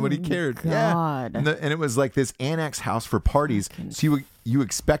college and nobody cared. God. Yeah, and it was like this annex house for parties. So you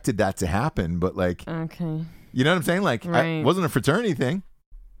expected that to happen, but like, okay, you know what I'm saying? Like, right. it wasn't a fraternity thing.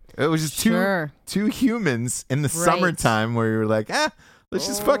 It was just two humans in the summertime where you're like, let's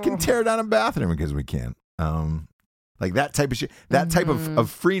just fucking tear down a bathroom because we can. Like that type of shit, that type of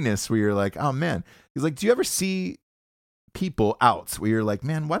freeness where you're like, oh man. He's like, do you ever see people out where you're like,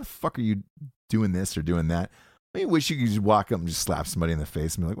 man, why the fuck are you doing this or doing that? I wish you could just walk up and just slap somebody in the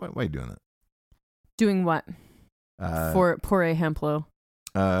face and be like, why are you doing that? Doing what? For ejemplo.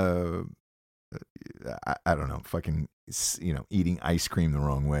 I don't know, fucking, eating ice cream the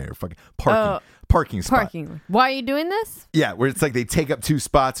wrong way, or fucking parking spot. Parking. Why are you doing this? Yeah, where it's like they take up 2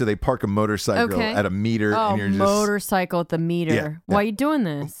 spots, or they park a motorcycle at a meter. Oh, and you're just, motorcycle at the meter. Yeah. Why are you doing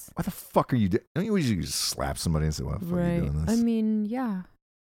this? What the fuck are you doing? Don't you wish you could just slap somebody and say, why the fuck are you doing this? I mean, yeah.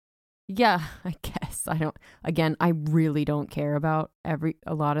 Yeah, I guess. I really don't care about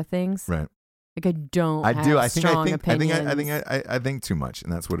a lot of things. Right. Like I don't. I do. I think opinions. I think too much,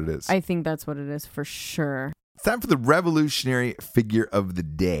 and that's what it is. I think that's what it is for sure. It's time for the revolutionary figure of the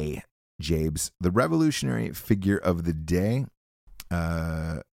day, Jabes. The revolutionary figure of the day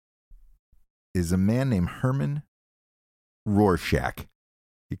is a man named Herman Rorschach.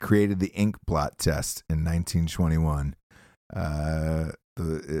 He created the ink blot test in 1921.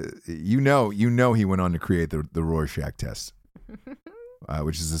 He went on to create the Rorschach test.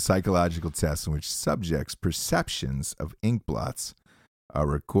 Which is a psychological test in which subjects' perceptions of ink blots are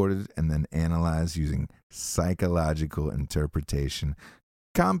recorded and then analyzed using psychological interpretation,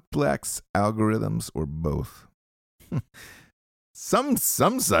 complex algorithms, or both. Some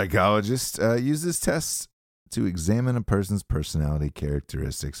psychologists use this test to examine a person's personality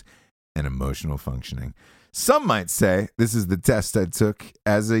characteristics and emotional functioning. Some might say this is the test I took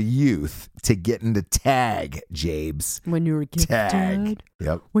as a youth to get into tag, Jabes. When you were gifted. Tag.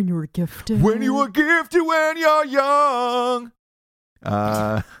 Yep. When you were gifted. When you were gifted when you're young.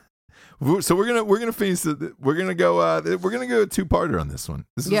 So we're gonna finish. We're gonna go a 2-parter on this one.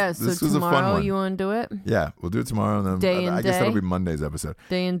 This So was a fun tomorrow one. you want to do it? Yeah, we'll do it tomorrow. And then Day and I guess that'll day? be Monday's episode.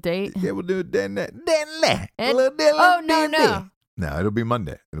 Day and date? Yeah, we'll do it day and day. Oh, no. No, it'll be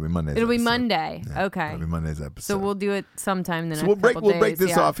Monday. It'll be Monday's It'll be episode. Monday. Yeah, Okay. It'll be Monday's episode. So we'll do it sometime the next we'll break couple days. we'll break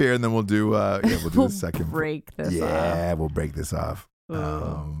this yeah. off here, and then we'll do we'll do We'll the second. break this off. Yeah, we'll break this off.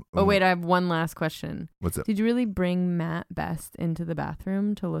 Oh, wait, I have one last question. What's up? Did you really bring Matt Best into the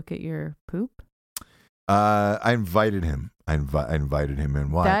bathroom to look at your poop? I invited him. I invited him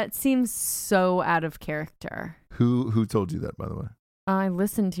in. Why? That seems so out of character. Who told you that, by the way? I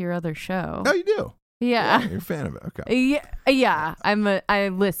listened to your other show. Oh, you do? Yeah. You're a fan of it. Okay. Yeah. I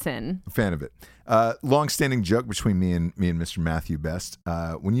listen. A fan of it. Long-standing joke between me and Mr. Matthew Best.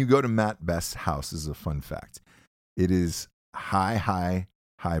 When you go to Matt Best's house, this is a fun fact. It is high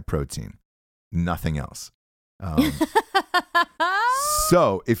protein. Nothing else.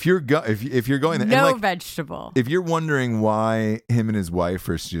 So if you're going there, no and vegetable. if you're wondering why him and his wife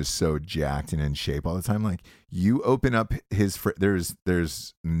are just so jacked and in shape all the time, like you open up his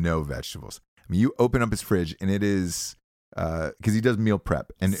there's no vegetables. I mean, you open up his fridge and it is because he does meal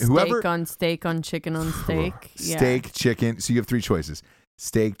prep, and whoever steak on chicken on steak, steak, chicken. So you have 3 choices: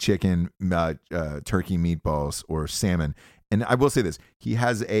 steak, chicken, turkey, meatballs, or salmon. And I will say this: he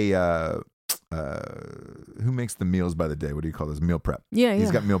has a who makes the meals by the day? What do you call those? Meal prep. Yeah,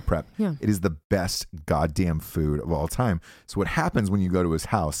 He's got meal prep. Yeah. It is the best goddamn food of all time. So what happens when you go to his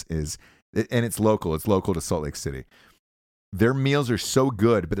house is, and it's local to Salt Lake City. Their meals are so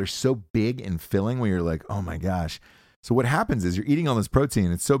good, but they're so big and filling where you're like, oh my gosh. So what happens is you're eating all this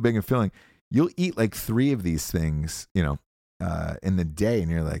protein. It's so big and filling. You'll eat like 3 of these things, in the day,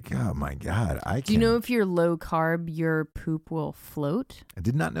 and you're like, oh my God, Do you know if you're low carb, your poop will float? I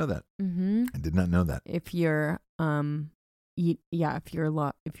did not know that. Mm-hmm. I did not know that. If you're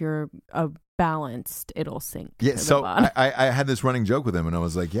if you're balanced, it'll sink. Yeah, to the so bottom. I had this running joke with him, and I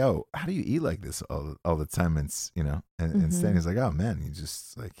was like, yo, how do you eat like this all the time? And instead he's like, oh man, you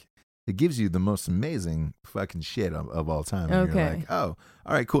just like, it gives you the most amazing fucking shit of all time. And you're like, oh,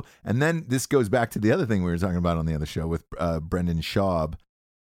 all right, cool. And then this goes back to the other thing we were talking about on the other show with Brendan Schaub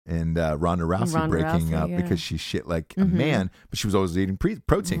and Ronda Rousey breaking up because she shit like a man, but she was always eating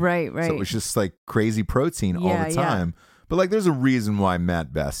protein. Right. So it was just like crazy protein all the time. Yeah. But like, there's a reason why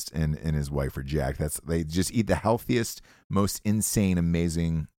Matt Best and his wife are jacked. They just eat the healthiest, most insane,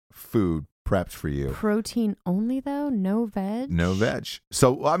 amazing food prepped for you. Protein only though? No veg? No veg.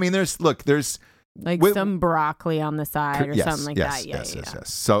 So, I mean, there's like some broccoli on the side or something like that.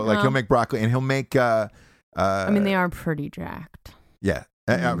 Yes. So like he'll make broccoli and he'll make, I mean, they are pretty jacked. Yeah.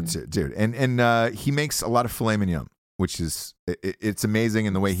 Dude. And he makes a lot of filet mignon, which is, it's amazing.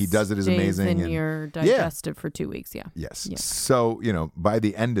 And the way he does it is amazing. In your digestive for 2 weeks. Yeah. Yes. Yeah. So, by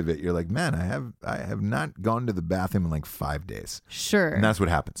the end of it, you're like, man, I have not gone to the bathroom in like 5 days. Sure. And that's what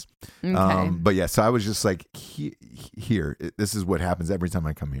happens. Okay. But yeah, so I was just like, here, this is what happens every time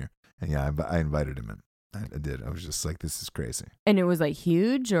I come here. And yeah, I invited him in. I did. I was just like, this is crazy. And it was like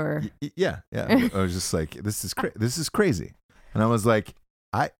huge or? Yeah. I was just like, this is crazy. And I was like,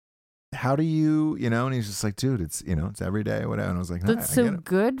 how do you, and he's just like, dude, it's, it's every day, whatever. And I was like, no, that's so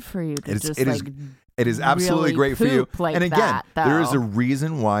good for you to it is absolutely really great for you. Like and again, there is a though.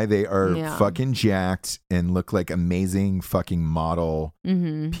 reason why they are fucking jacked and look like amazing fucking model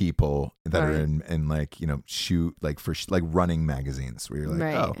people that are in like, shoot like for like running magazines where you're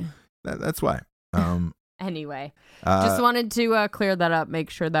like, oh, that's why. Anyway, just wanted to clear that up, make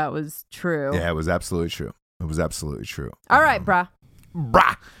sure that was true. Yeah, it was absolutely true. All right, brah.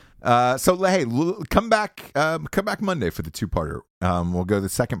 So hey, come back Monday for the 2-parter. We'll go to the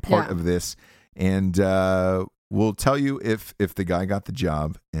second part of this, and we'll tell you if the guy got the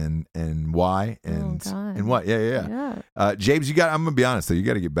job and why and what. Yeah. James, I'm gonna be honest though, you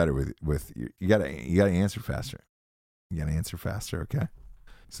got to get better with you got to answer faster. You got to answer faster, okay?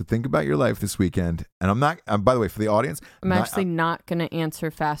 So think about your life this weekend, and I'm not. By the way, for the audience, I'm actually not going to answer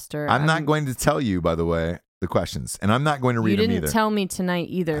faster. I'm not going to tell you, by the way, the questions, and I'm not going to read them either. You didn't tell me tonight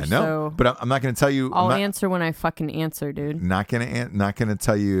either. I know, so but I'm not going to tell you. I'll answer when I fucking answer, dude. Not gonna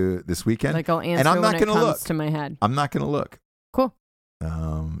tell you this weekend. Like I'll answer and I'm when not it gonna comes look. to my head. I'm not going to look. Cool.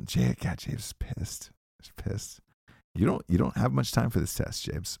 James is pissed. He's pissed. You don't have much time for this test,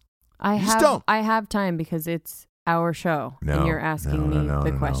 James. I have time because it's our show, and you're asking me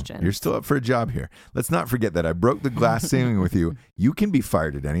the questions. You're still up for a job here. Let's not forget that I broke the glass ceiling with you. You can be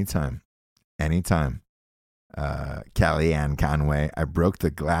fired at any time. Anytime. Kellyanne Conway, I broke the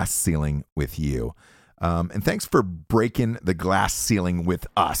glass ceiling with you. And thanks for breaking the glass ceiling with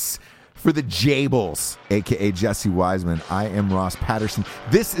us. For the Jables, a.k.a. Jesse Wiseman, I am Ross Patterson.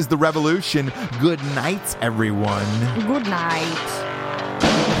 This is The Revolution. Good night, everyone. Good night.